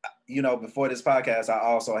 before this podcast, I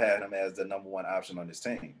also had him as the number 1 option on this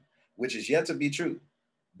team, which is yet to be true.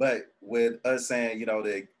 But with us saying,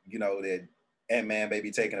 that Ant-Man may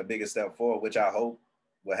be taking a bigger step forward, which I hope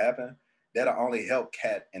will happen, that'll only help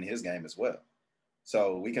Cat in his game as well.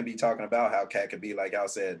 So we can be talking about how Cat could be, like y'all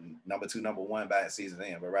said, number 2, number 1 by season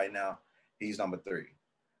end. But right now, he's number 3.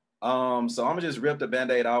 So I'm gonna just rip the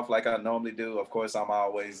Band-Aid off like I normally do. Of course, I'm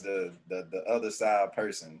always the other side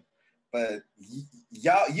person. But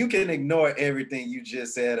y'all, you can ignore everything you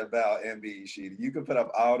just said about Embiid, Sheedy. You can put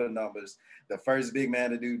up all the numbers. The first big man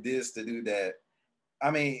to do this, to do that.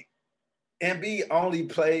 I mean, Embiid only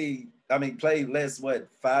played less,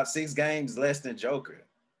 5-6 games less than Joker.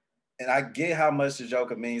 And I get how much the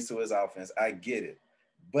Joker means to his offense. I get it.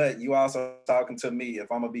 But you also talking to me,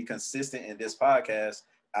 if I'm going to be consistent in this podcast,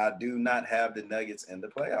 I do not have the Nuggets in the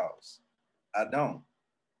playoffs. I don't.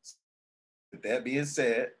 With that being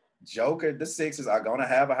said, Joker, the Sixers are going to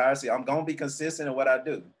have a higher seed. I'm going to be consistent in what I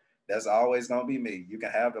do. That's always going to be me. You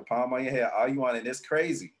can have the palm on your head all you want, and it's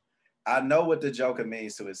crazy I know what the Joker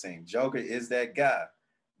means to his team. Joker is that guy.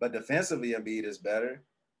 But defensively, Embiid is better.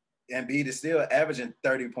 Embiid is still averaging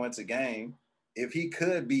 30 points a game. If he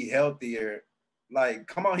could be healthier, like,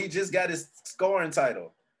 come on, he just got his scoring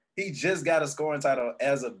title. He just got a scoring title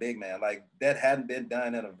as a big man. Like, that hadn't been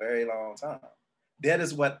done in a very long time. That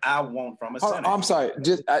is what I want from a center. I'm sorry.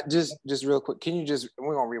 Just real quick. Can you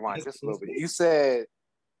we're going to rewind just a little bit. You said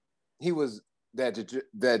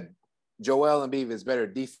that Joel Embiid is better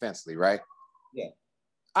defensively, right? Yeah.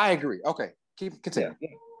 I agree. Okay. Continue.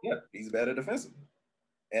 Yeah, he's better defensively.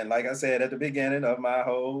 And like I said at the beginning of my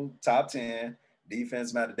whole top 10,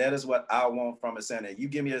 defense matter. That is what I want from a center. You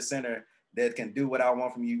give me a center that can do what I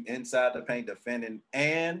want from you inside the paint defending,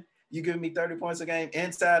 and you give me 30 points a game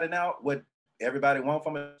inside and out, what everybody want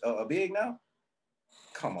from a big now?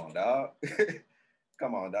 Come on, dog.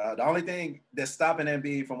 Come on, dog. The only thing that's stopping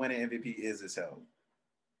Embiid from winning MVP is his health.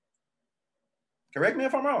 Correct me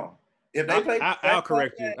if I'm wrong. If they play, I'll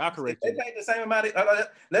correct you. I'll correct you. They played the same amount of.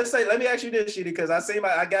 Let me ask you this, Sheedy, because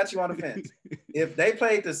I got you on the fence. If they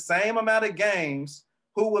played the same amount of games,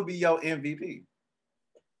 who would be your MVP?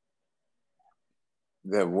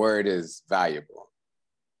 The word is valuable,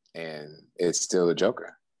 and it's still a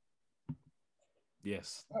Joker.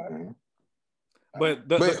 Yes. Mm-hmm.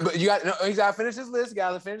 But you got he's got to finish his list.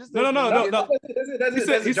 Got to finish his list. No.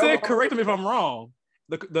 He said, correct me if I'm wrong.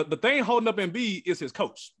 The thing holding up Embiid is his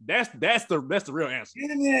coach. That's the real answer.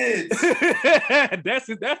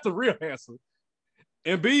 That's the real answer.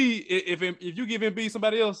 Embiid, if you give Embiid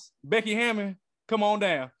somebody else, Becky Hammond, come on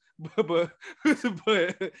down. But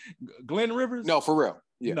Glenn Rivers? No, for real.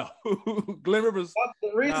 Yeah. No, Glenn Rivers.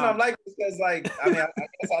 The reason I'm like this is because, like, I mean, I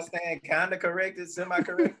guess I stand kind of corrected,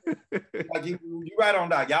 semi-corrected. Like you right on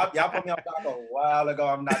Doc. Y'all put me on Doc a while ago.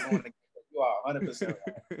 I'm not going to. You are 100%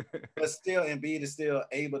 right. But still, Embiid is still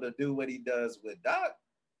able to do what he does with Doc.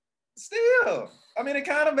 Still, I mean, it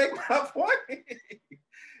kind of makes my point.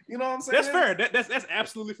 You know what I'm saying? That's fair. That's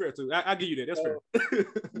absolutely fair too. I give you that. That's fair.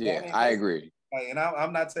 Yeah, I agree. Like, and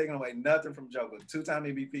I'm not taking away nothing from Joker. 2-time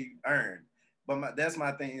MVP earned. But that's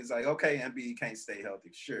my thing. Is like, okay, Embiid can't stay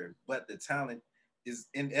healthy, sure, but the talent is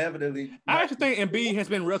inevitably. I actually think Embiid has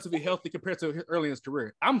been relatively healthy compared to early in his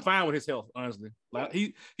career. I'm fine with his health, honestly. Like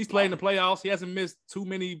he's played in the playoffs. He hasn't missed too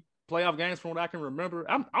many playoff games from what I can remember.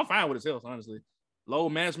 I'm fine with his health, honestly. Low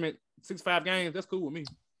management, 65 games, that's cool with me.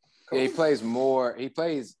 Yeah, he plays more. He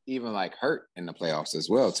plays even like hurt in the playoffs as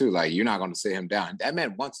well too. Like you're not going to sit him down. That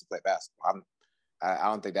man wants to play basketball. I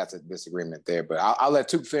don't think that's a disagreement there, but I'll let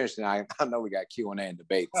Tuke finish. And I know we got Q&A and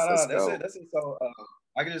debates. That's it. So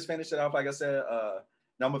I can just finish it off. Like I said,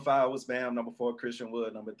 number 5 was Bam. Number 4, Christian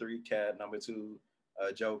Wood. Number 3, Cat. Number 2,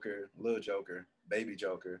 Joker, Lil Joker, Baby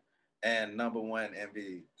Joker, and number 1,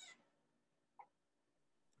 Embiid.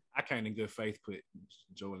 I can't in good faith put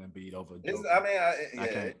Joel Embiid over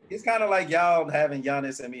Joker. It's kind of like y'all having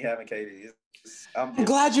Giannis and me having KD. I'm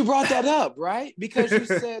glad you brought that up, right? Because you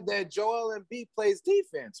said that Joel Embiid plays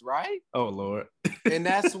defense, right? Oh, Lord. And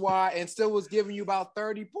that's why, and still was giving you about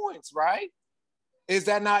 30 points, right? Is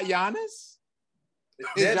that not Giannis?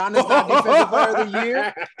 Is Giannis not Defensive Player of the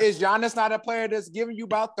Year? Is Giannis not a player that's giving you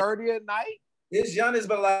about 30 a night? It's Giannis,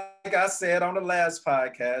 but like I said on the last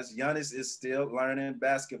podcast, Giannis is still learning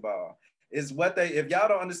basketball. Is what if y'all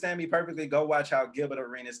don't understand me perfectly, go watch how Gilbert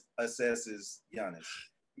Arenas assesses Giannis.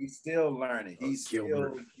 He's still learning. He's still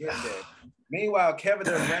getting there. Meanwhile, Kevin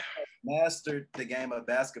Durant mastered the game of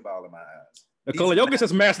basketball in my eyes. Nikola Jokic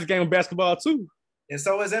has mastered the game of basketball too. And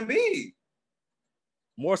so is Embiid.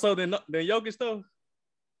 More so than Jokic though.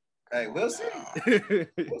 Hey, we'll see.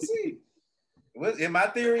 We'll see. In my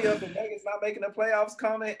theory of the Nuggets not making the playoffs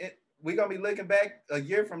coming, we're going to be looking back a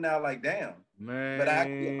year from now like, damn. Man. But I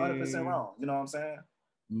could be 100% wrong. You know what I'm saying?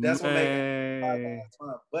 That's what makes it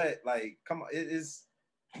fun. But, like, come on.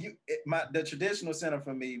 The traditional center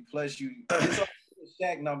for me, plus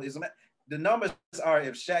Shaq numbers. The numbers are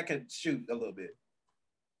if Shaq could shoot a little bit.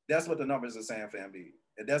 That's what the numbers are saying for Embiid.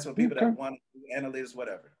 And that's what people that want analysts,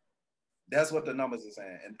 whatever. That's what the numbers are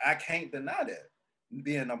saying. And I can't deny that.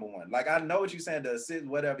 Being number 1. Like, I know what you're saying, the assist,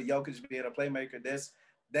 whatever, Jokic being a playmaker,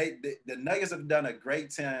 the Nuggets have done a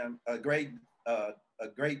great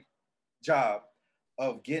job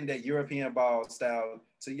of getting that European ball style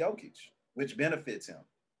to Jokic, which benefits him.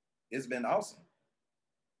 It's been awesome.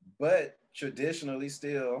 But traditionally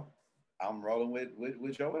still, I'm rolling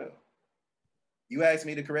with Joel. You asked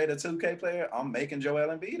me to create a 2K player, I'm making Joel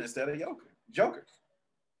Embiid instead of Joker.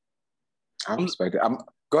 I respect it.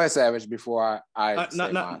 Go ahead, Savage. Before I say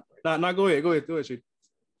mine. No. Go ahead, Chief.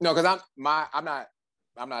 No, because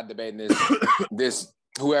I'm not debating this.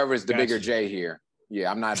 Whoever is the bigger J here. Yeah,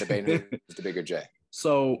 I'm not debating who's the bigger J.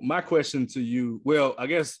 So my question to you, well, I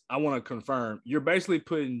guess I want to confirm. You're basically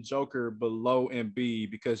putting Joker below Embiid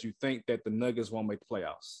because you think that the Nuggets won't make the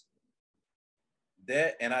playoffs.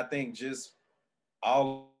 That, and I think just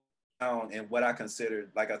all down and what I consider,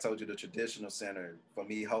 like I told you, the traditional center for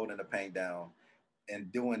me holding the paint down and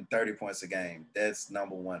doing 30 points a game, that's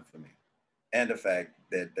number one for me. And the fact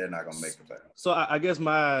that they're not going to make the playoffs. So I guess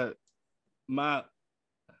my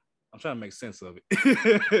I'm trying to make sense of it.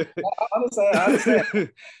 I understand.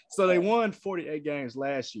 So they won 48 games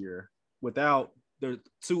last year without their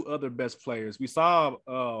two other best players. We saw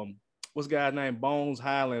what's the guy's name? Bones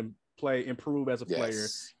Highland improve as a player.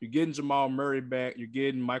 You're getting Jamal Murray back. You're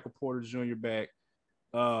getting Michael Porter Jr. back.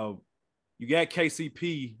 You got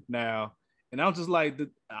KCP now. And I'm just like,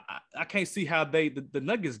 I can't see how the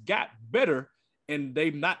Nuggets got better and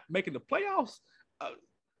they not making the playoffs.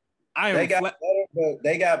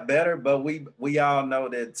 They got better, but we all know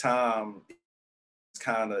that time is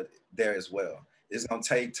kind of there as well. It's gonna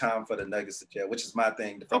take time for the Nuggets to gel, which is my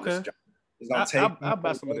thing. Okay, it's gonna take. I'll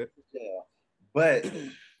buy some of that. But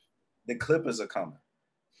the Clippers are coming.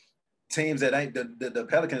 Teams that ain't the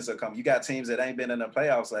Pelicans are coming. You got teams that ain't been in the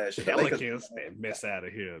playoffs last year. Pelicans, man, mess out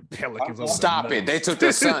of here. Pelicans. Stop it. They took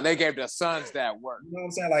the Sun. They gave the Suns that work. You know what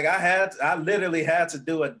I'm saying? Like I literally had to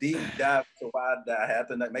do a deep dive to why I had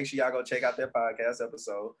to make sure y'all go check out their podcast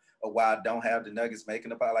episode of why I don't have the Nuggets making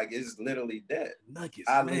the pot. Like it's literally dead. Nuggets,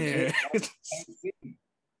 man.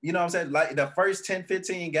 You know what I'm saying? Like the first 10,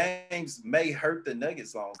 15 games may hurt the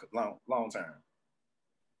Nuggets long term.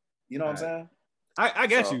 You know what I'm saying? I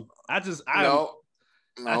get you. No.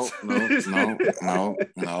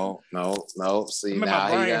 See, now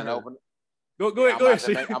he got open. Go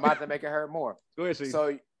ahead. I'm about to make it hurt more. Go ahead,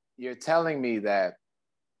 So you're telling me that,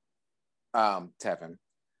 Tevin,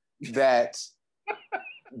 that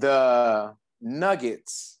the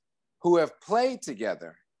Nuggets who have played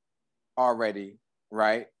together already,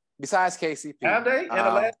 right? Besides KCP, have they in the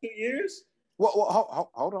last 2 years? Well,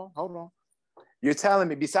 hold on. You're telling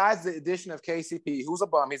me, besides the addition of KCP, who's a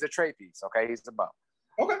bum, he's a trade piece, okay? He's a bum.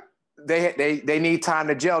 Okay. They need time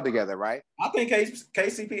to gel together, right? I think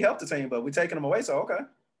KCP helped the team, but we're taking him away, so okay.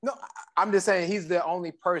 No, I'm just saying he's the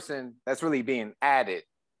only person that's really being added.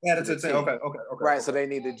 Added to the team. Okay. Right, okay. So they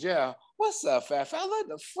need to gel. What's up, fat fella?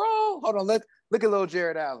 The fro. Hold on, look at little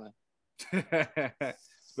Jared Allen.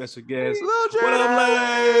 Special guest. Little Jared What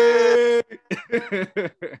Allen. up, Lay?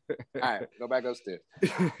 All right, go back upstairs.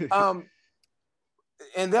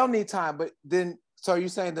 And they'll need time, but then, so you're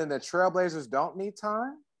saying then the Trailblazers don't need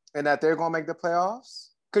time and that they're going to make the playoffs?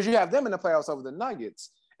 Because you have them in the playoffs over the Nuggets,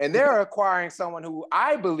 and they're acquiring someone who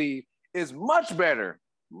I believe is much better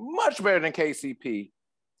than KCP,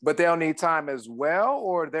 but they'll need time as well,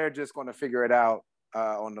 or they're just going to figure it out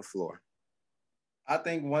on the floor? I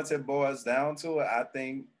think once it boils down to it, I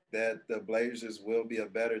think that the Blazers will be a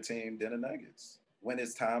better team than the Nuggets when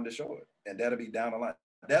it's time to show it, and that'll be down the line.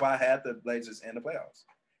 That's why I had the Blazers in the playoffs.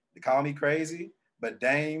 They call me crazy, but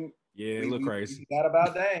Dame. Yeah, it look crazy. We forgot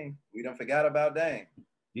about Dame. We don't forget about Dame.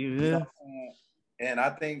 Yeah. You know, and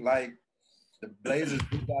I think like the Blazers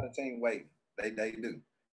do got a team waiting. They do.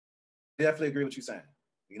 Definitely agree with you saying.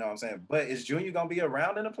 You know what I'm saying? But is Junior gonna be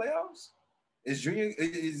around in the playoffs?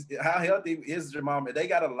 How healthy is Jamal? They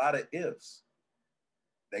got a lot of ifs.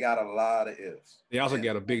 They also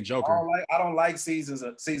got a big Joker. I don't like season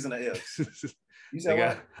of ifs. You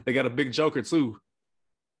said they got a big Joker too.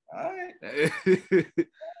 All right.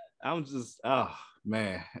 I'm just, oh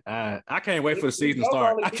man, I can't wait for the season to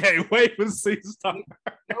start. I can't wait for the season to start.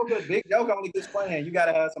 Big Joker only gets playing. You got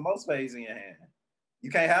to have some more space in your hand.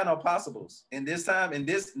 You can't have no possibles. In this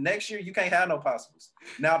next year, you can't have no possibles.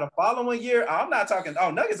 Now the following year, I'm not talking.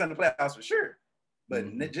 Nuggets in the playoffs for sure, but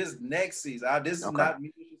just next season. This is not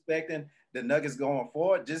me disrespecting the Nuggets going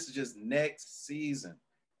forward. This is just next season.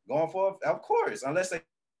 Going forward, of course, unless they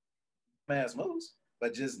mass moves,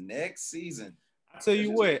 but just next season. I tell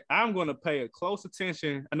you what, I'm going to pay a close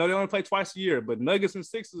attention. I know they only play twice a year, but Nuggets and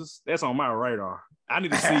Sixers, that's on my radar. I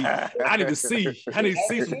need to see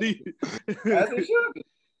some deep.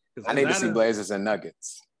 I need to see Blazers and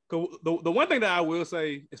Nuggets. The one thing that I will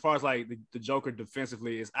say, as far as like the Joker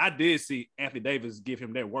defensively, is I did see Anthony Davis give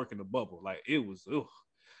him that work in the bubble. Like it was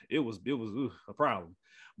a problem,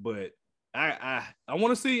 but. I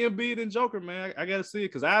want to see Embiid and Joker, man. I got to see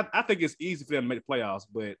it because I think it's easy for them to make the playoffs,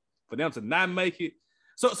 but for them to not make it.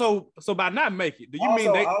 So by not make it, do you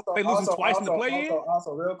mean they losing twice in the play-in?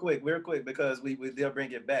 Also, real quick, because they'll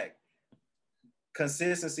bring it back.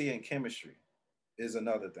 Consistency and chemistry is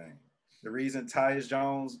another thing. The reason Tyus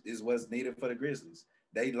Jones is what's needed for the Grizzlies.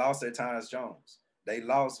 They lost their Tyus Jones. They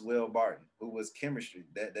lost Will Barton, who was chemistry.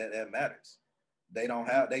 That matters. They don't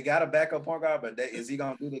have. They got a backup point guard, but is he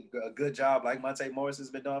gonna do a good job like Monte Morris has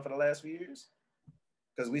been doing for the last few years?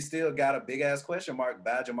 Because we still got a big ass question mark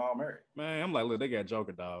by Jamal Murray. Man, I'm like, look, they got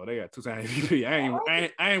Joker, dog. They got 2-time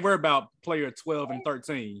MVP. I ain't worried about player 12 and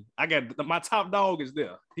 13. I got my top dog is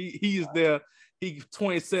there. He is there. He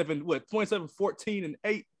 27, 14 and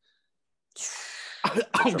 8.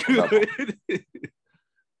 I'm good.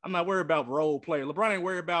 I'm not worried about role player. LeBron ain't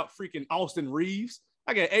worried about freaking Austin Reeves.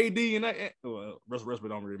 I got AD and Russell Westbrook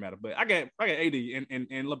don't really matter, but I got AD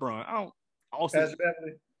and LeBron. I don't Austin.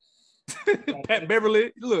 Pat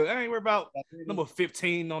Beverly. Look, I ain't worried about number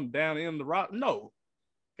 15 on down end of the rock. No,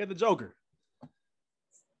 get the Joker.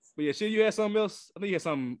 But yeah, you had something else? I think you had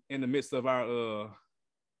something in the midst of our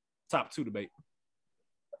top 2 debate.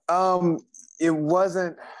 It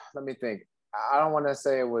wasn't. Let me think. I don't want to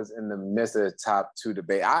say it was in the midst of the top 2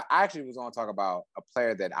 debate. I actually was going to talk about a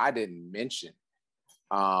player that I didn't mention.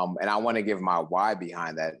 And I want to give my why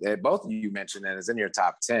behind that. Both of you mentioned that it's in your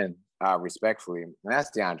top 10, respectfully, and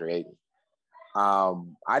that's DeAndre Ayton.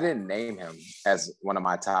 I didn't name him as one of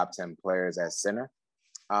my top 10 players at center.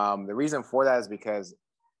 The reason for that is because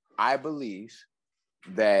I believe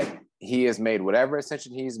that he has made whatever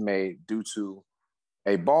ascension he's made due to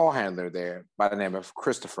a ball handler there by the name of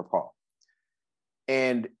Christopher Paul.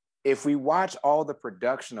 And if we watch all the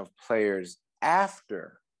production of players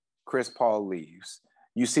after Chris Paul leaves,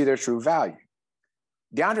 you see their true value.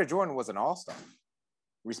 DeAndre Jordan was an all-star,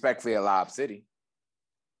 respectfully at Lob City.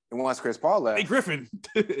 And once Chris Paul left, Blake Griffin.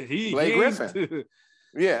 Blake Griffin.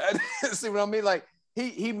 Yeah. See what I mean? Like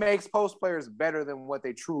he makes post players better than what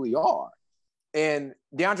they truly are. And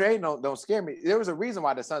DeAndre Ayton don't scare me. There was a reason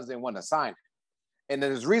why the Suns didn't want to sign him. And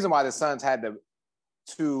there's a reason why the Suns had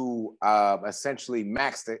to essentially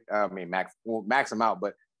max him out,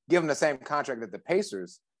 but give him the same contract that the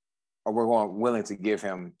Pacers were willing to give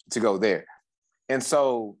him to go there. And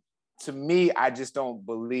so to me, I just don't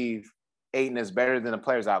believe Ayton is better than the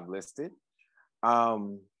players I've listed. I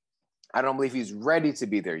don't believe he's ready to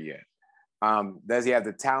be there yet. Does he have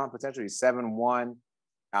the talent potential? He's 7'1".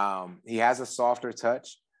 He has a softer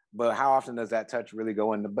touch, but how often does that touch really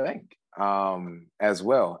go in the bank as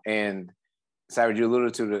well? And Savage, you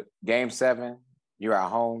alluded to the game 7, you're at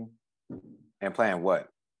home and playing what?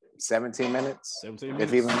 17 minutes? 17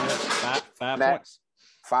 minutes. If even five points.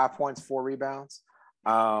 5 points, 4 rebounds.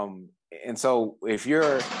 And so if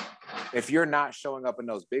you're not showing up in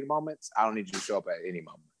those big moments, I don't need you to show up at any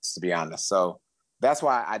moments, to be honest. So that's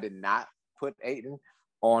why I did not put Ayton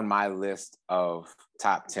on my list of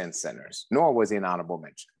top 10 centers, nor was he an honorable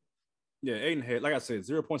mention. Yeah, Ayton had, like I said,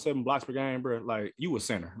 0.7 blocks per game, bro. Like, you a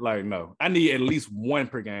center. Like, no. I need at least 1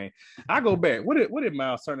 per game. I go back. What did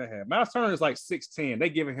Miles Turner have? Miles Turner is like 6'10". They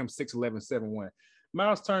giving him 6'11", 7'1".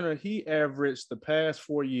 Miles Turner, he averaged the past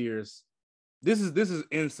 4 years. This is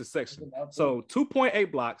in succession. So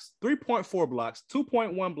 2.8 blocks, 3.4 blocks,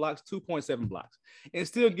 2.1 blocks, 2.7 blocks, and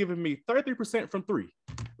still giving me 33% from 3.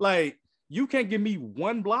 Like, you can't give me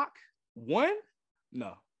 1 block? 1?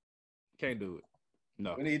 No, can't do it.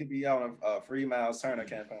 No. We need to be on a free Miles Turner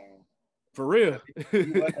campaign. For real.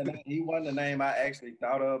 he wasn't the name I actually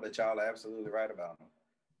thought of, but y'all are absolutely right about him.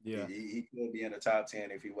 Yeah. He could be in the top 10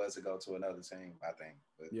 if he was to go to another team, I think.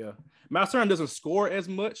 But yeah. Miles Turner doesn't score as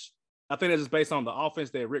much. I think that's just based on the offense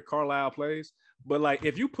that Rick Carlisle plays. But like,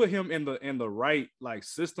 if you put him in the right like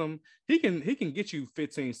system, he can get you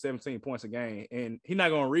 15, 17 points a game, and he's not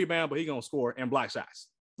gonna rebound, but he's gonna score and block shots.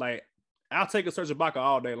 Like, I'll take a Serge Ibaka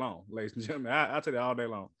all day long, ladies and gentlemen. I'll take it all day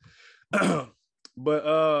long.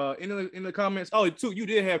 But in the comments, too, you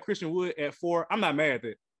did have Christian Wood at 4. I'm not mad at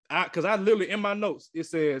that. Because I literally, in my notes, it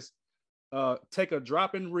says take a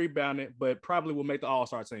drop and rebound it, but probably will make the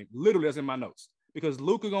All-Star team. Literally, that's in my notes. Because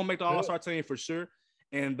Luka gonna make the All-Star team for sure,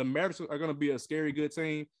 and the Mavericks are gonna be a scary good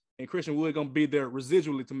team, and Christian Wood gonna be there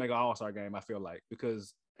residually to make an All-Star game. I feel like,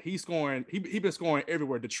 because he's scoring, he been scoring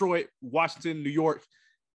everywhere: Detroit, Washington, New York,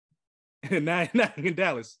 and now in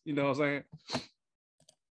Dallas. You know what I'm saying?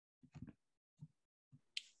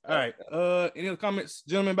 All right. Any other comments,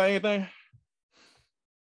 gentlemen, about anything?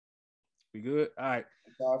 We good? All right.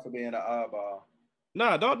 Sorry for being an oddball.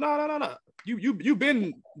 No. You've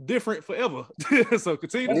been different forever. So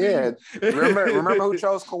continue. Yeah. Remember who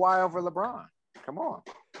chose Kawhi over LeBron? Come on.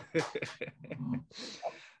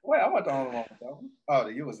 Wait, I went the only one with that one. Oh,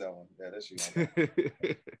 you was that one. Yeah, that's you.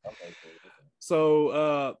 Okay.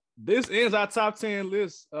 So this ends our top 10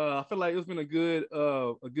 list. I feel like it's been a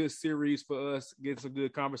good series for us, getting some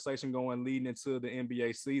good conversation going leading into the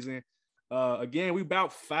NBA season. Again, we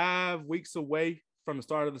about 5 weeks away from the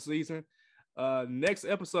start of the season. Next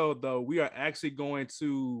episode, though, we are actually going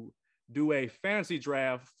to do a fantasy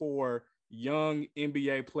draft for young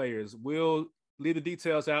NBA players. We'll leave the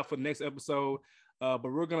details out for the next episode, but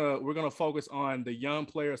we're gonna focus on the young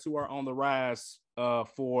players who are on the rise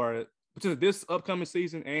for this upcoming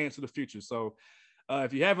season and to the future. So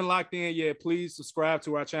if you haven't locked in yet, please subscribe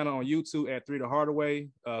to our channel on YouTube at 3 The Hardaway.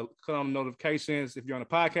 Click on notifications. If you're on a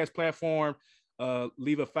podcast platform,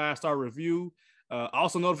 leave a 5-star review.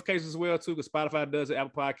 Also notifications as well too, because Spotify does it,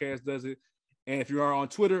 Apple Podcasts does it. And if you are on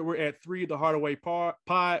Twitter, we're at 3 The Hardaway Pod.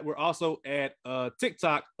 We're also at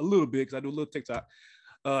TikTok a little bit, because I do a little TikTok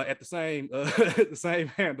at the same the same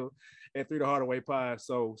handle at 3 The Hardaway Pod.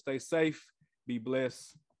 So stay safe, be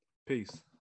blessed, peace.